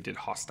director's name, but he did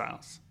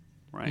Hostiles,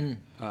 right?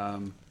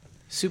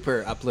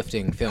 Super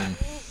uplifting film.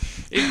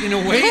 In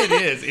a way it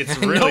is. It's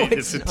really,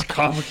 it's a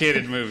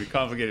complicated movie.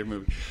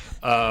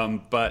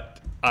 But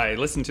I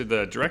listened to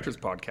the director's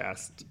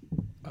podcast,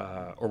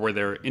 or where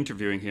they're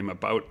interviewing him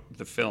about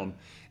the film,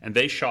 and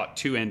they shot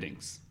 2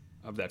 endings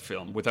of that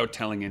film without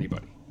telling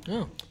anybody.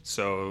 Oh.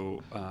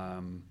 So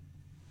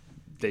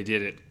they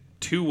did it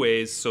 2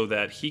 ways so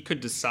that he could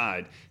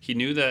decide. He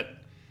knew that,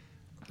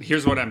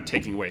 here's what I'm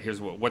taking away.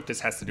 Here's what this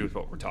has to do with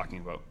what we're talking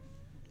about.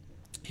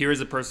 Here is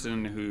a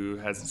person who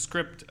has a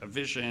script, a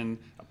vision,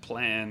 a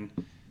plan.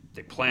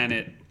 They plan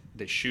it,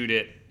 they shoot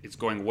it, it's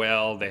going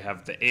well. They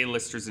have the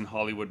A-listers in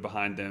Hollywood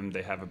behind them.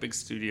 They have a big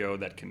studio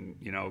that can,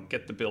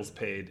 get the bills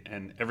paid,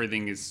 and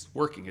everything is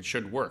working. It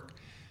should work.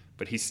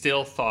 But he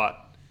still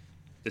thought,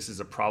 this is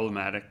a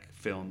problematic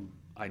film.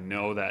 I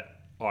know that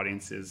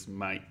audiences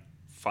might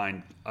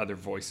find other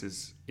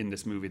voices in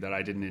this movie that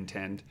I didn't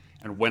intend.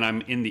 And when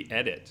I'm in the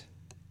edit,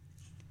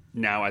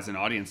 now as an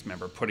audience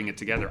member putting it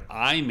together,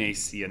 I may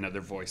see another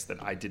voice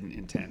that I didn't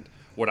intend.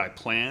 What I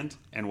planned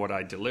and what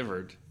I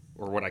delivered,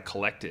 or what I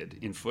collected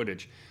in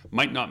footage,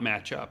 might not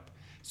match up.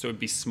 So it'd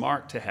be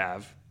smart to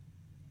have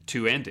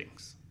 2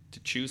 endings to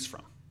choose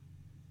from,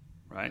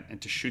 right? And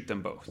to shoot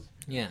them both.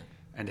 Yeah.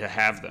 And to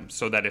have them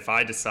so that if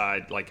I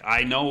decide, like,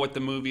 I know what the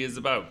movie is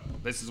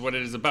about, this is what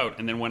it is about,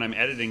 and then when I'm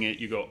editing it,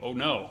 you go, oh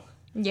no.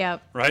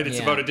 Yep. Right? It's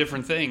Yeah. about a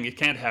different thing. It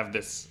can't have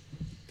this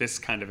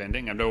kind of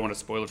ending. I don't want to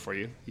spoil it for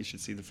you. You should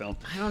see the film.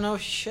 I don't know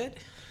if you should.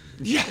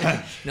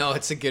 Yeah. No,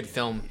 it's a good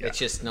film. Yeah. It's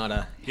just not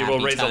a It will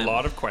happy raise time. a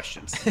lot of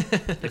questions.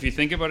 If you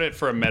think about it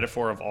for a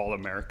metaphor of all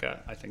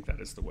America, I think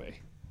that is the way.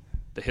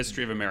 The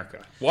History of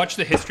America. Watch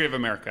The History of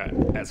America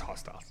as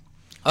Hostiles.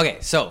 Okay,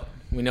 so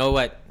we know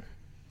what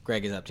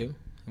Greg is up to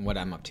and what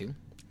I'm up to.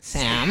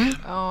 Sam,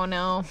 Oh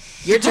no.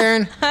 your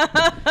turn.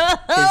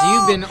 Because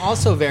you've been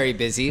also very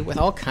busy with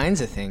all kinds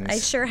of things. I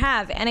sure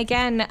have. And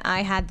again,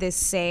 I had this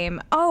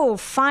same,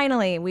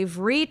 finally, we've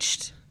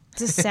reached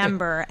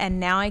December and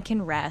now I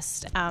can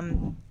rest.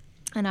 And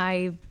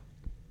I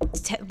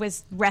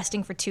was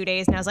resting for 2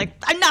 days and I was like,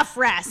 enough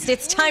rest.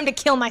 It's time to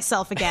kill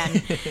myself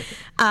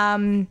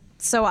again.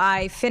 So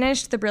I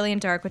finished The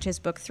Brilliant Dark, which is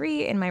book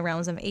 3 in my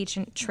Realms of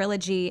Ancient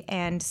trilogy.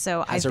 And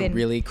so Has a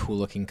really cool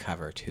looking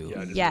cover too.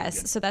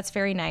 Yes, so that's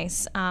very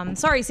nice.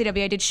 Sorry,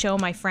 CW, I did show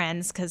my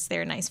friends because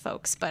they're nice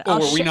folks. But Were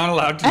we not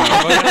allowed to know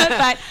about it?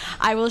 But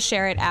I will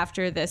share it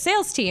after the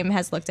sales team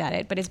has looked at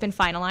it. But it's been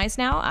finalized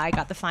now. I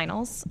got the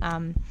finals.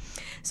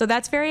 So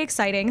that's very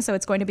exciting. So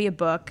it's going to be a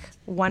book.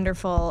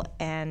 Wonderful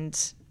and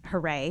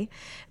hooray.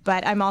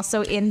 But I'm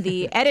also in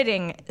the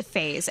editing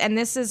phase. And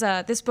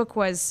this book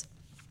was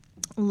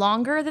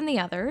longer than the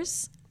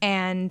others,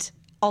 and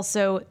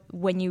also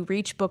when you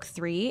reach book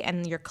 3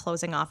 and you're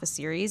closing off a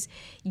series,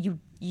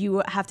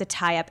 you have to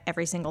tie up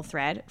every single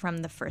thread from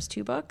the first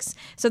 2 books.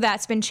 So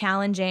that's been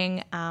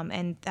challenging,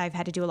 and I've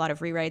had to do a lot of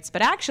rewrites.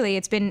 But actually,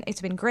 it's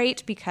been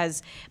great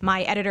because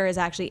my editor has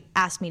actually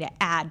asked me to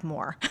add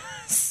more.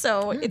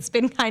 So it's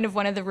been kind of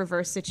one of the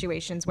reverse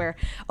situations where,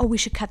 we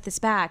should cut this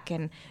back,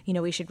 and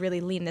we should really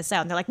lean this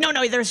out. And they're like, no,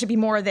 there should be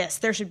more of this.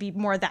 There should be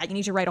more of that. You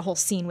need to write a whole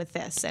scene with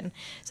this. And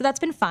so that's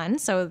been fun.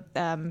 So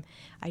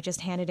I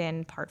just handed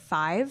in part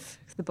 5.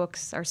 The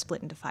books are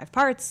split into 5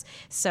 parts,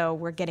 so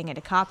we're getting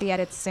into copy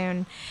edits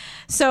soon.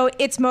 So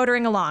it's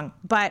motoring along,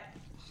 but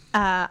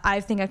I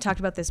think I've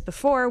talked about this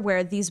before,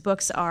 where these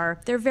books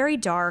they're very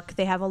dark.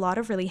 They have a lot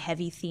of really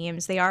heavy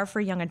themes. They are for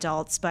young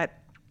adults, but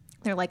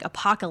they're like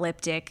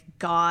apocalyptic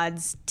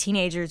gods,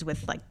 teenagers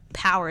with like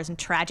powers and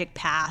tragic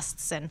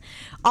pasts and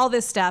all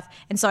this stuff.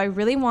 And so I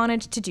really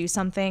wanted to do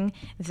something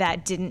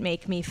that didn't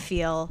make me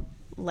feel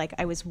like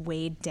I was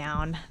weighed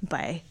down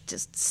by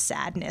just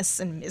sadness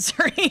and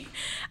misery.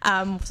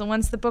 So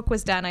once the book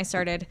was done,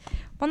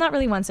 not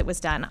really once it was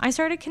done, I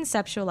started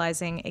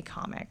conceptualizing a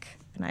comic.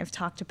 And I've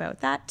talked about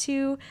that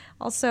too.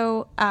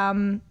 Also,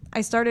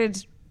 I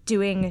started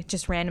doing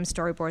just random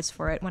storyboards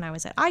for it when I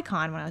was at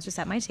Icon, when I was just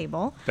at my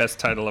table. Best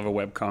title of a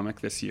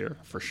webcomic this year,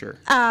 for sure.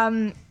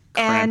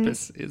 And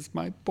Krampus is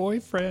my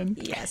boyfriend.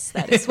 Yes,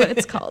 that is what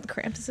it's called.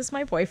 Krampus is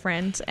my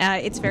boyfriend.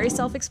 It's very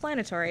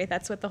self-explanatory.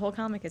 That's what the whole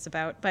comic is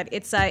about. But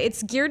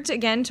it's geared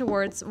again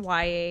towards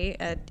YA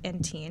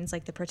and teens.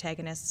 Like the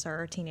protagonists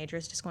are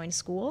teenagers just going to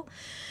school.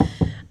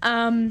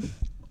 And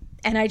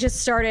I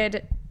just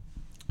started.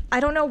 I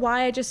don't know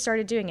why I just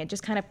started doing it.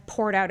 Just kind of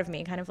poured out of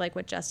me, kind of like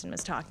what Justin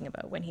was talking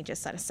about when he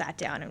just sort of sat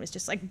down and was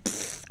just like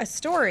a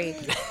story.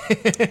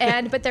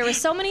 But there were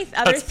so many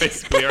other. That's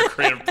basically our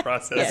creative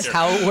process. That's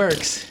how it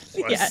works.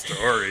 What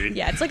story?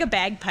 Yeah, it's like a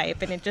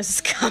bagpipe, and it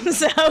just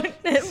comes out.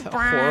 It's a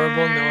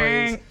horrible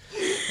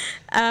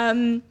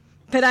noise.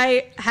 But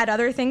I had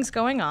other things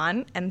going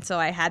on, and so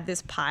I had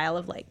this pile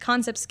of like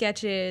concept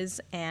sketches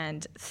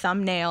and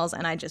thumbnails,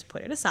 and I just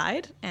put it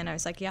aside. And I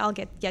was like, yeah, I'll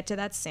get to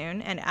that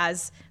soon. And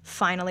as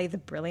finally The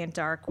Brilliant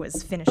Dark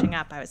was finishing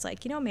up, I was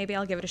like, maybe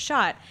I'll give it a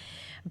shot.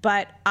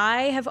 But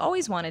I have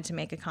always wanted to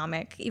make a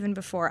comic. Even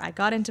before I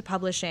got into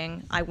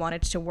publishing, I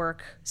wanted to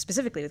work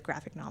specifically with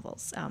graphic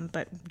novels.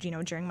 But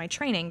during my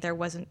training, there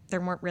weren't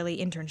really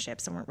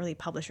internships. There weren't really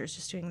publishers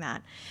just doing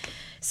that.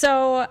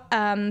 So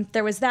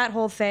there was that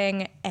whole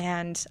thing,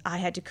 and I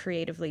had to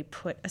creatively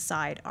put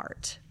aside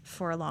art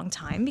for a long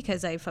time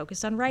because I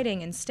focused on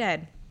writing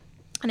instead.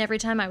 And every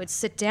time I would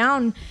sit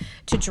down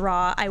to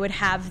draw, I would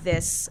have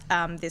this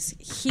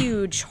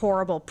huge,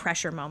 horrible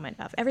pressure moment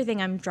of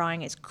everything I'm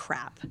drawing is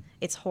crap.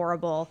 It's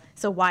horrible.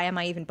 So why am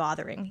I even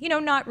bothering?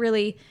 Not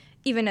really,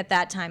 even at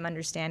that time,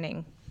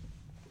 understanding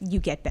you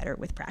get better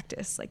with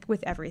practice, like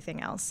with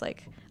everything else.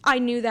 Like I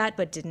knew that,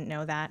 but didn't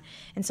know that.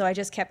 And so I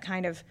just kept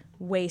kind of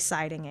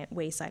waysiding it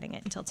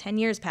until 10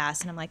 years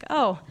passed. And I'm like,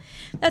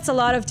 that's a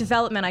lot of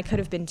development I could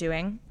have been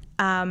doing.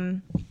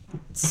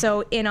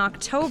 So in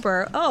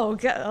October,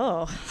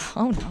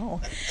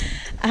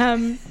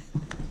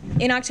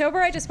 in October,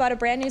 I just bought a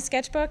brand new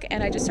sketchbook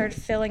and I just started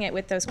filling it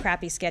with those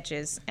crappy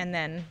sketches. And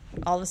then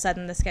all of a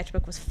sudden the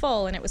sketchbook was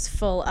full, and it was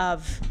full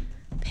of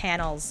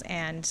panels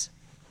and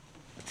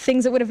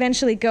things that would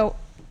eventually go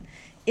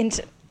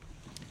into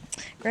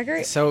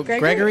Gregory. So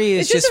Gregory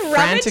is just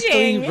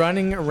frantically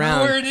running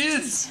around. Where it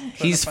is.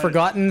 He's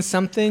forgotten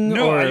something.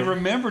 No, or I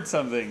remembered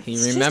something.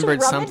 He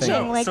remembered something.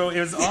 No, so it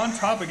was on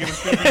topic. It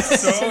was going to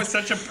be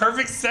such a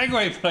perfect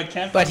segue, but I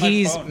can't. But find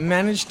he's my phone.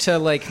 managed to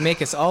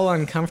make us all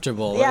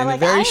uncomfortable in a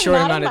very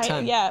short amount of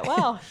time. Yeah,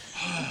 well,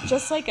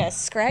 just like a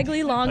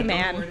scraggly long man.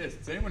 I don't know where it is.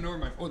 Does anyone know where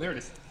my? Oh, there it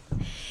is.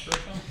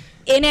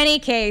 In any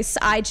case,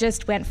 I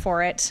just went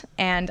for it,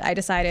 and I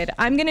decided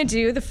I'm going to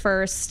do the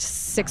first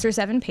 6 or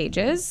 7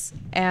 pages,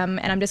 and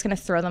I'm just going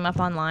to throw them up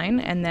online,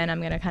 and then I'm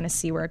going to kind of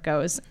see where it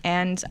goes.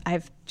 And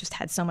I've just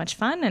had so much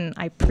fun, and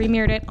I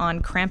premiered it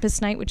on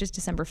Krampus Night, which is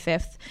December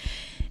 5th,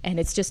 and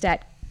it's just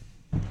at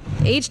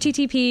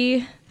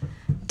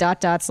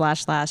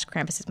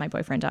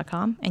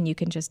http://krampusismyboyfriend.com, and you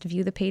can just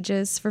view the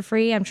pages for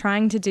free. I'm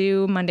trying to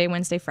do Monday,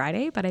 Wednesday,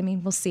 Friday, but I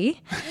mean, we'll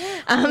see.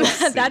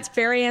 That's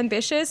very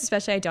ambitious,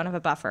 especially I don't have a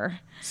buffer.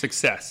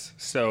 Success.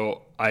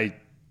 So my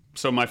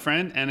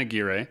friend Anna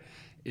Gire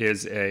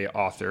is a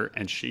author,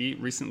 and she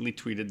recently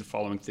tweeted the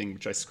following thing,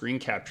 which I screen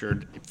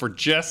captured for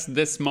just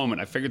this moment.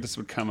 I figured this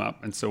would come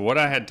up. And so what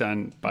I had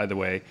done, by the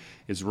way,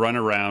 is run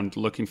around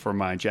looking for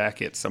my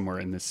jacket somewhere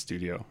in this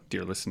studio,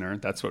 dear listener.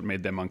 That's what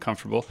made them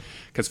uncomfortable.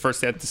 Because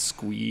first I had to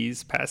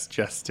squeeze past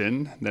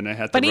Justin, then I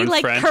had to run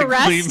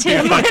frantically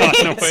on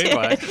the way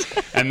by.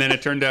 And then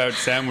it turned out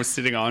Sam was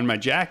sitting on my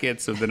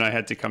jacket, so then I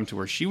had to come to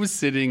where she was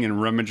sitting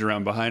and rummage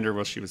around behind her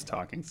while she was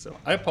talking. So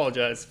I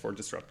apologize for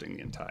disrupting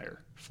the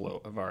entire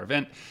flow of our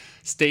event.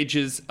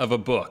 Stages of a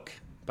Book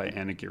by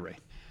Anna Gire.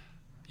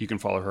 You can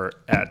follow her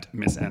at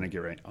Miss Anna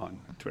Gire on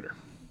Twitter.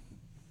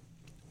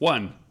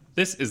 1.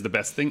 This is the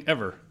best thing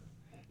ever.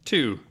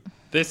 2.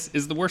 This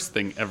is the worst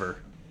thing ever.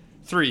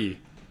 3.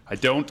 I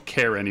don't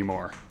care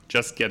anymore.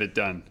 Just get it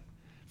done.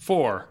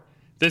 4.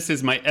 This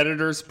is my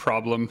editor's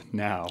problem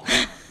now.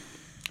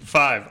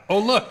 5. Oh,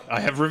 look, I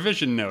have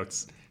revision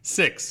notes.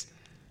 6.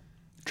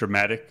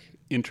 Dramatic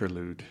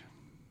interlude.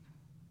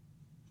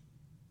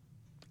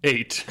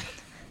 8.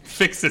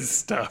 Fixes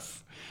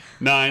stuff.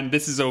 9.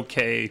 This is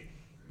okay.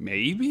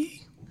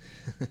 Maybe?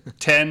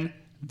 10.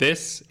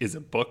 This is a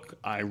book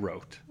I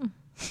wrote.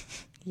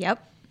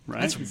 Yep.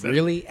 Right? That's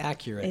really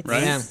accurate. It's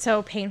Right?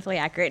 so painfully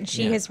accurate. And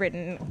she has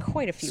written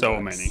quite a few So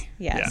books. many.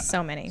 Yes, Yeah.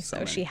 so many. So So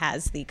many. she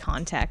has the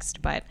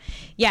context. But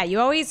yeah, you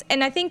always,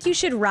 and I think you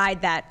should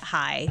ride that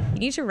high. You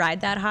need to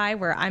ride that high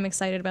where I'm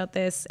excited about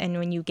this. And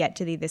when you get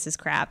to the this is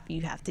crap,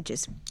 you have to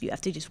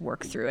just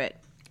work through it.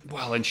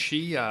 Well, and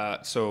she,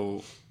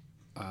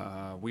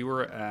 we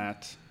were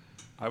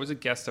I was a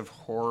guest of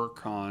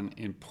HorrorCon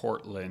in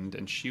Portland,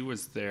 and she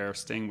was there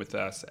staying with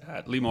us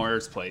at Lee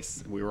Moyer's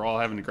place. We were all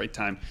having a great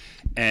time.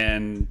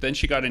 And then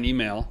she got an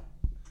email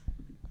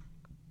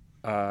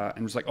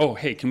and was like, oh,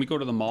 hey, can we go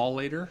to the mall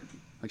later?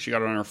 Like, she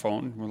got it on her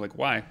phone. We're like,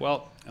 why?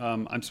 Well,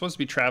 I'm supposed to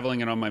be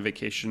traveling and on my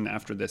vacation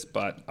after this,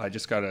 but I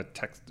just got a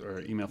text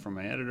or email from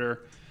my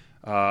editor.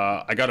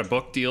 I got a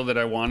book deal that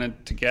I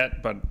wanted to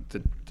get, but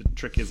the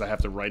trick is I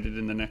have to write it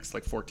in the next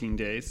 14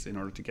 days in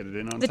order to get it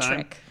in on The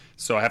time. trick.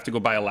 So I have to go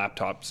buy a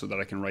laptop so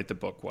that I can write the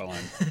book while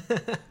I'm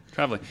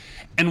traveling.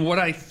 And what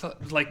I thought,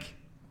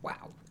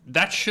 wow,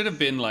 that should have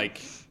been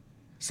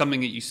something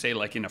that you say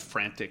in a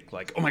frantic,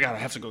 oh my God, I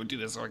have to go do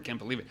this or I can't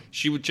believe it.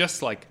 She would just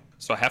so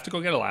I have to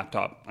go get a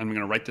laptop. I'm going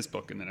to write this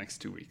book in the next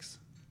 2 weeks.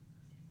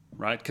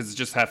 Right? Because I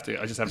just have to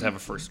have a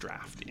first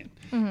draft in.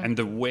 Mm-hmm. And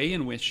the way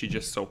in which she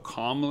just so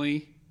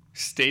calmly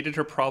stated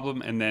her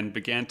problem and then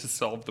began to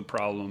solve the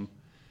problem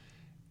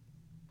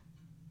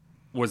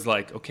was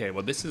okay,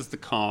 well, this is the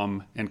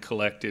calm and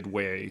collected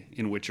way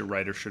in which a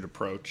writer should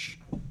approach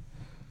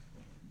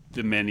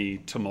the many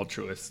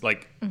tumultuous,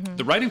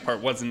 the writing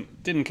part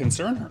didn't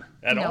concern her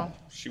at all.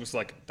 She was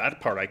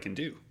that part I can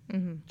do.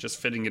 Mm-hmm. Just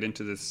fitting it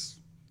into this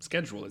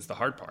schedule is the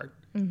hard part.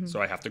 Mm-hmm.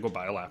 So I have to go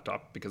buy a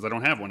laptop because I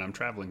don't have one. I'm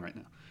traveling right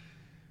now.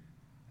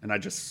 And I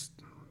just,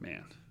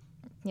 man.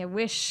 Yeah,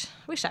 wish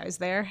I was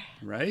there.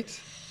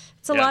 Right?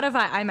 It's a lot of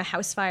I'm a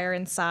house fire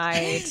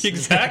inside.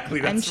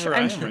 Exactly. That's where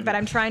I am. But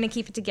I'm trying to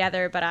keep it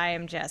together, but I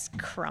am just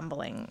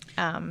crumbling.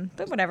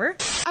 But whatever.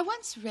 I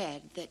once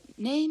read that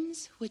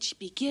names which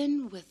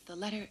begin with the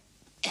letter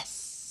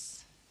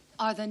S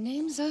are the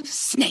names of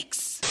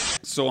snakes.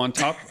 So on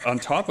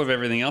top of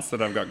everything else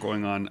that I've got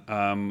going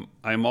on,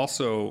 I'm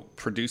also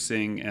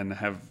producing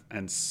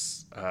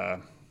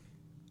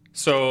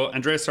so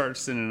Andreas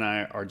Artson and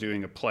I are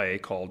doing a play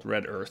called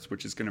Red Earth,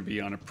 which is going to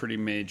be on a pretty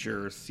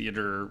major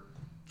theater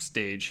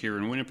stage here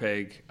in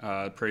Winnipeg,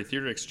 Prairie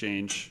Theatre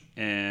Exchange,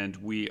 and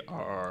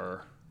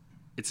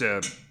there's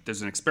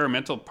an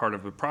experimental part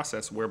of the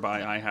process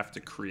whereby I have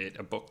to create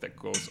a book that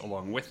goes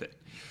along with it.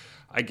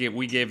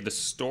 We gave the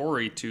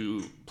story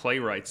to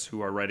playwrights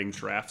who are writing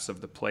drafts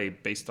of the play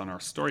based on our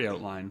story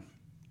outline,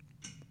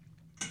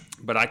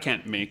 but I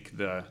can't make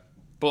the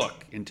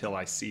book until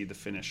I see the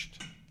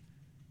finished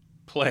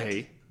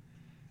play.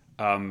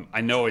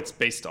 I know it's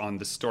based on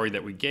the story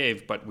that we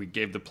gave, but we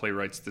gave the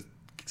playwrights the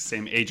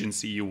same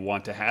agency you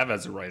want to have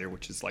as a writer,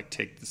 which is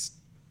take this,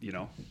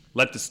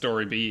 let the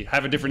story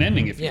have a different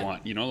ending if you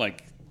want,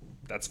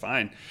 that's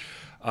fine.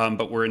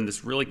 But we're in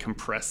this really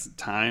compressed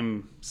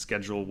time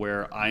schedule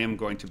where I am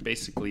going to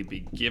basically be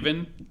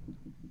given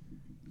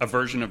a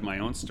version of my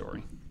own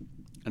story,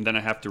 and then I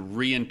have to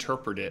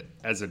reinterpret it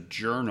as a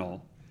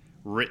journal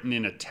written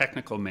in a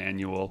technical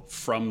manual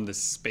from the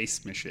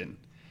space mission.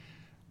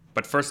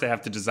 But first I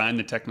have to design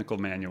the technical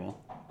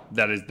manual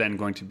that is then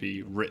going to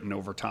be written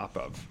over top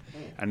of.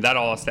 And that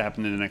all has to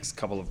happen in the next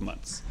couple of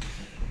months.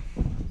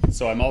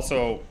 So I'm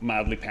also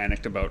mildly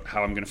panicked about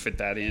how I'm going to fit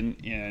that in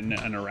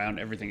and around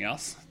everything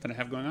else that I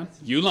have going on.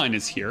 Uline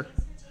is here.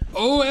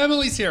 Oh,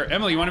 Emily's here.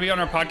 Emily, you want to be on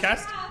our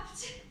podcast?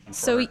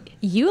 So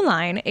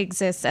Uline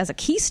exists as a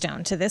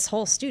keystone to this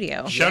whole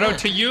studio. Shout out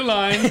to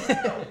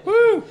Uline.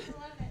 Woo!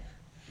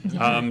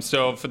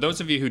 So for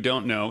those of you who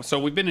don't know, so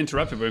we've been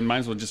interrupted, but we might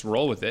as well just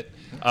roll with it.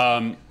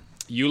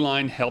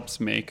 Uline helps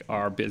make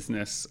our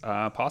business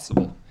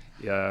possible.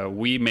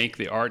 We make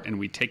the art and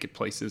we take it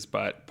places,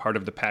 but part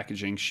of the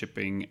packaging,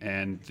 shipping,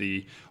 and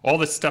all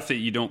the stuff that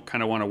you don't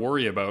kind of want to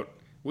worry about,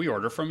 we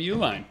order from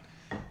Uline.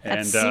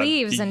 And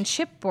sleeves and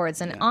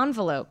chipboards and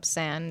envelopes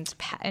and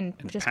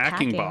just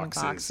packing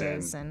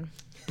boxes and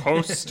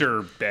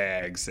poster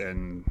bags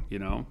and,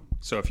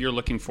 so if you're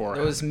looking for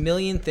those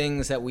million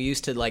things that we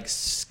used to like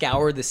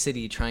scour the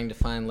city trying to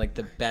find like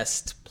the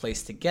best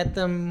place to get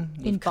them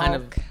in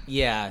bulk.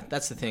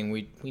 That's the thing.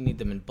 We need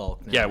them in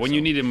bulk now. Yeah, when you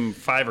need them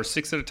 5 or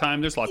 6 at a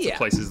time, there's lots of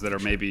places that are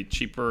maybe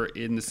cheaper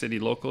in the city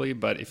locally,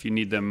 but if you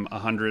need them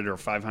 100 or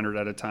 500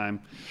 at a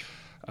time,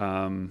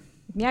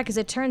 because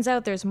it turns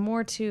out there's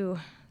more to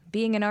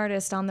being an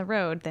artist on the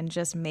road than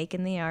just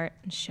making the art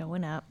and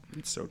showing up.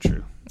 It's so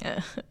true.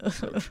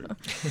 So true.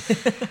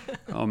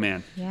 Oh,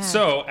 man. Yeah.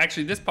 So,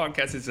 actually, this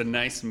podcast is a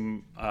nice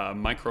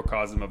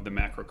microcosm of the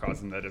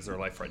macrocosm that is our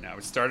life right now.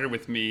 It started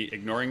with me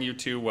ignoring you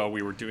two while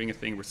we were doing a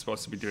thing we're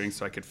supposed to be doing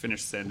so I could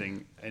finish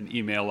sending an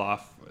email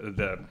off.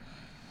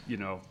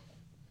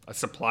 A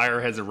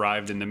supplier has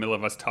arrived in the middle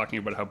of us talking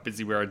about how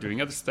busy we are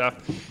doing other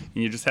stuff, and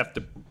you just have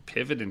to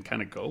pivot and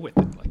kind of go with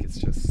it. Like, it's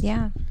just...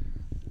 Yeah.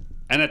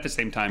 And at the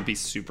same time, be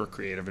super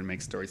creative and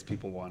make stories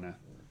people want to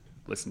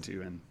listen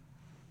to and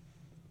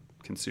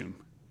consume.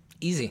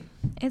 Easy.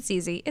 It's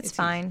easy. It's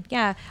fine. Easy.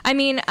 Yeah. I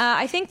mean,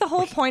 I think the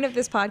whole point of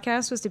this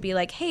podcast was to be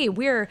like, hey,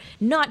 we're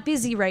not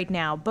busy right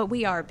now, but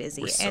we are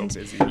busy. We're so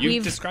busy.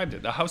 You've described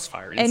it, the house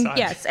fire inside. And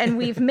yes, and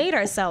we've made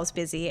ourselves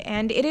busy.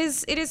 And it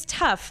is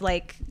tough.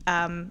 Like,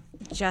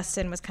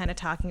 Justin was kind of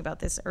talking about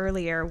this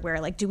earlier,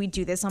 where like, do we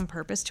do this on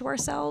purpose to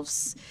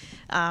ourselves?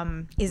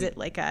 Is it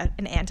like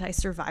an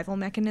anti-survival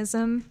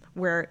mechanism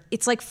where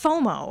it's like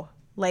FOMO?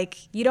 Like,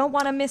 you don't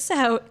want to miss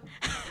out,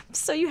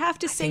 so you have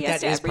to say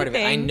yes to everything. That is part of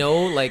it. I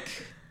know, like,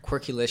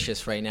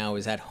 Quirkulicious right now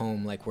is at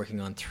home, like, working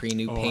on 3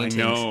 new paintings. I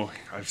know.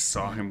 I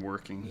saw him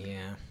working.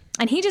 Yeah.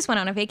 And he just went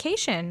on a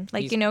vacation.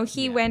 Like,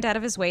 he went out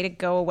of his way to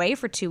go away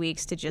for 2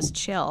 weeks to just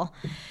chill.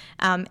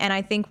 And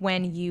I think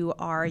when you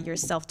are your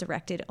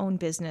self-directed own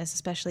business,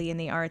 especially in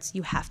the arts,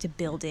 you have to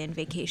build in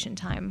vacation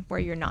time where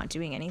you're not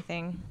doing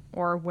anything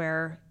or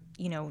where,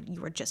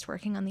 you are just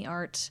working on the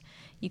art.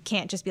 You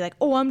can't just be like,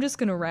 oh, I'm just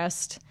going to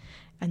rest.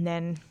 And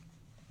then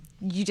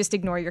you just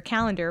ignore your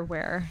calendar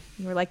where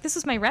you're like, this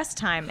is my rest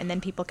time. And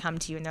then people come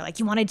to you and they're like,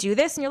 you want to do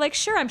this? And you're like,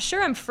 sure, I'm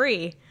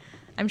free.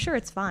 I'm sure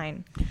it's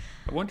fine.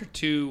 I wonder,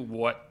 too,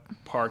 what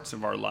parts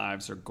of our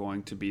lives are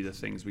going to be the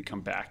things we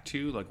come back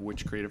to, like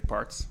which creative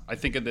parts. I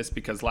think of this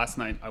because last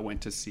night I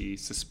went to see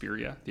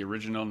Suspiria, the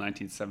original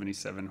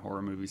 1977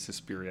 horror movie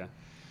Suspiria.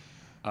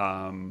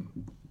 So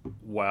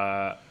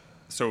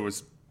it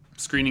was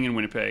screening in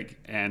Winnipeg,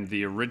 and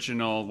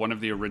one of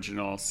the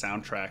original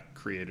soundtrack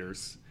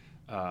creators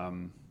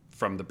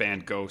from the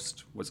band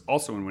Ghost was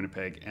also in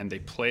Winnipeg, and they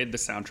played the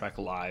soundtrack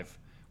live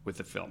with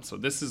the film. So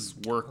this is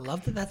work. I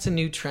love that that's a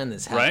new trend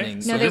that's happening.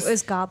 Right? No, it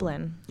was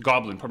Goblin.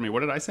 Goblin, pardon me. What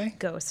did I say?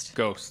 Ghost.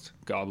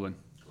 Goblin.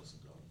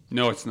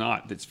 No, it's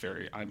not.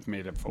 I've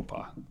made a faux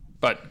pas.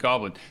 But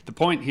Goblin. The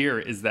point here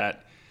is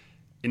that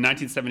in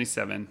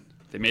 1977,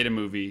 they made a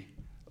movie,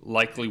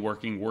 likely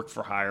working work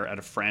for hire at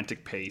a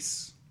frantic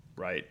pace,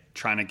 right?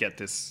 Trying to get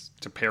this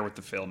to pair with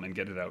the film and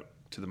get it out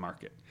to the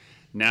market.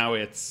 Now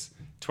it's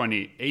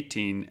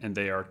 2018 and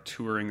they are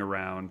touring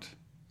around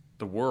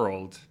the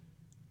world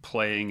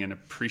playing and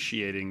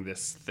appreciating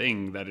this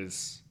thing that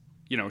is,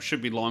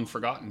 should be long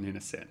forgotten in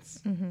a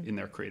sense in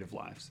their creative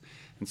lives.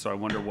 And so I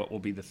wonder what will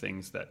be the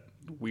things that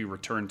we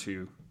return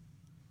to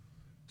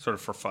sort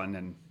of for fun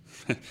and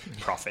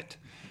profit.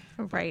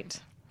 Right.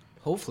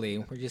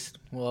 Hopefully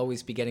we'll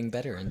always be getting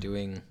better and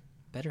doing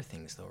better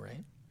things though,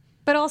 right?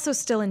 But also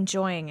still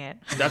enjoying it.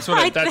 That's what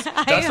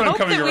I'm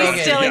coming around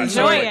to. Still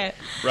enjoy it.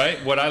 Right?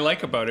 What I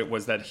like about it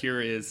was that here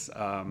is,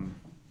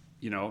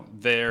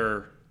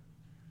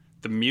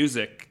 the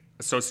music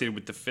associated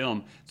with the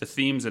film, the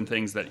themes and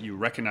things that you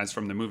recognize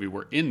from the movie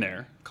were in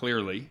there,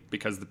 clearly,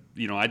 because,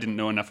 I didn't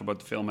know enough about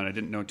the film and I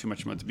didn't know too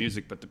much about the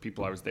music, but the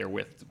people I was there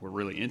with were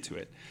really into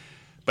it.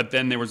 But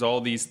then there was all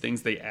these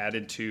things they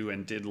added to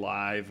and did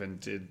live and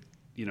did,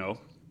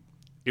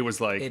 it was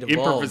like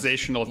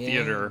improvisational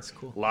theater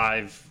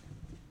live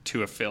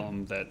to a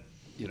film that,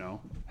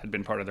 had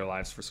been part of their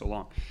lives for so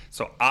long.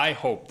 So I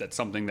hope that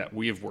something that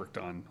we have worked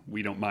on,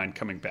 we don't mind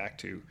coming back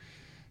to,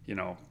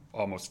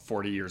 almost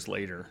 40 years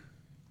later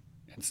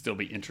and still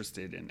be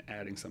interested in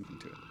adding something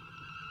to it.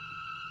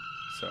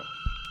 So,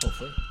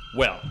 hopefully.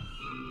 Well,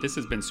 this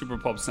has been Super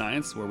Pulp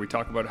Science, where we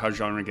talk about how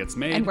genre gets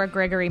made. And where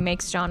Gregory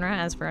makes genre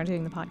as we're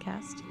doing the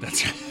podcast.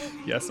 That's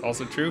yes,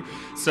 also true.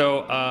 So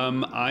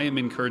I am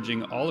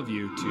encouraging all of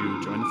you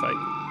to join the fight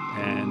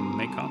and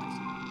make comics.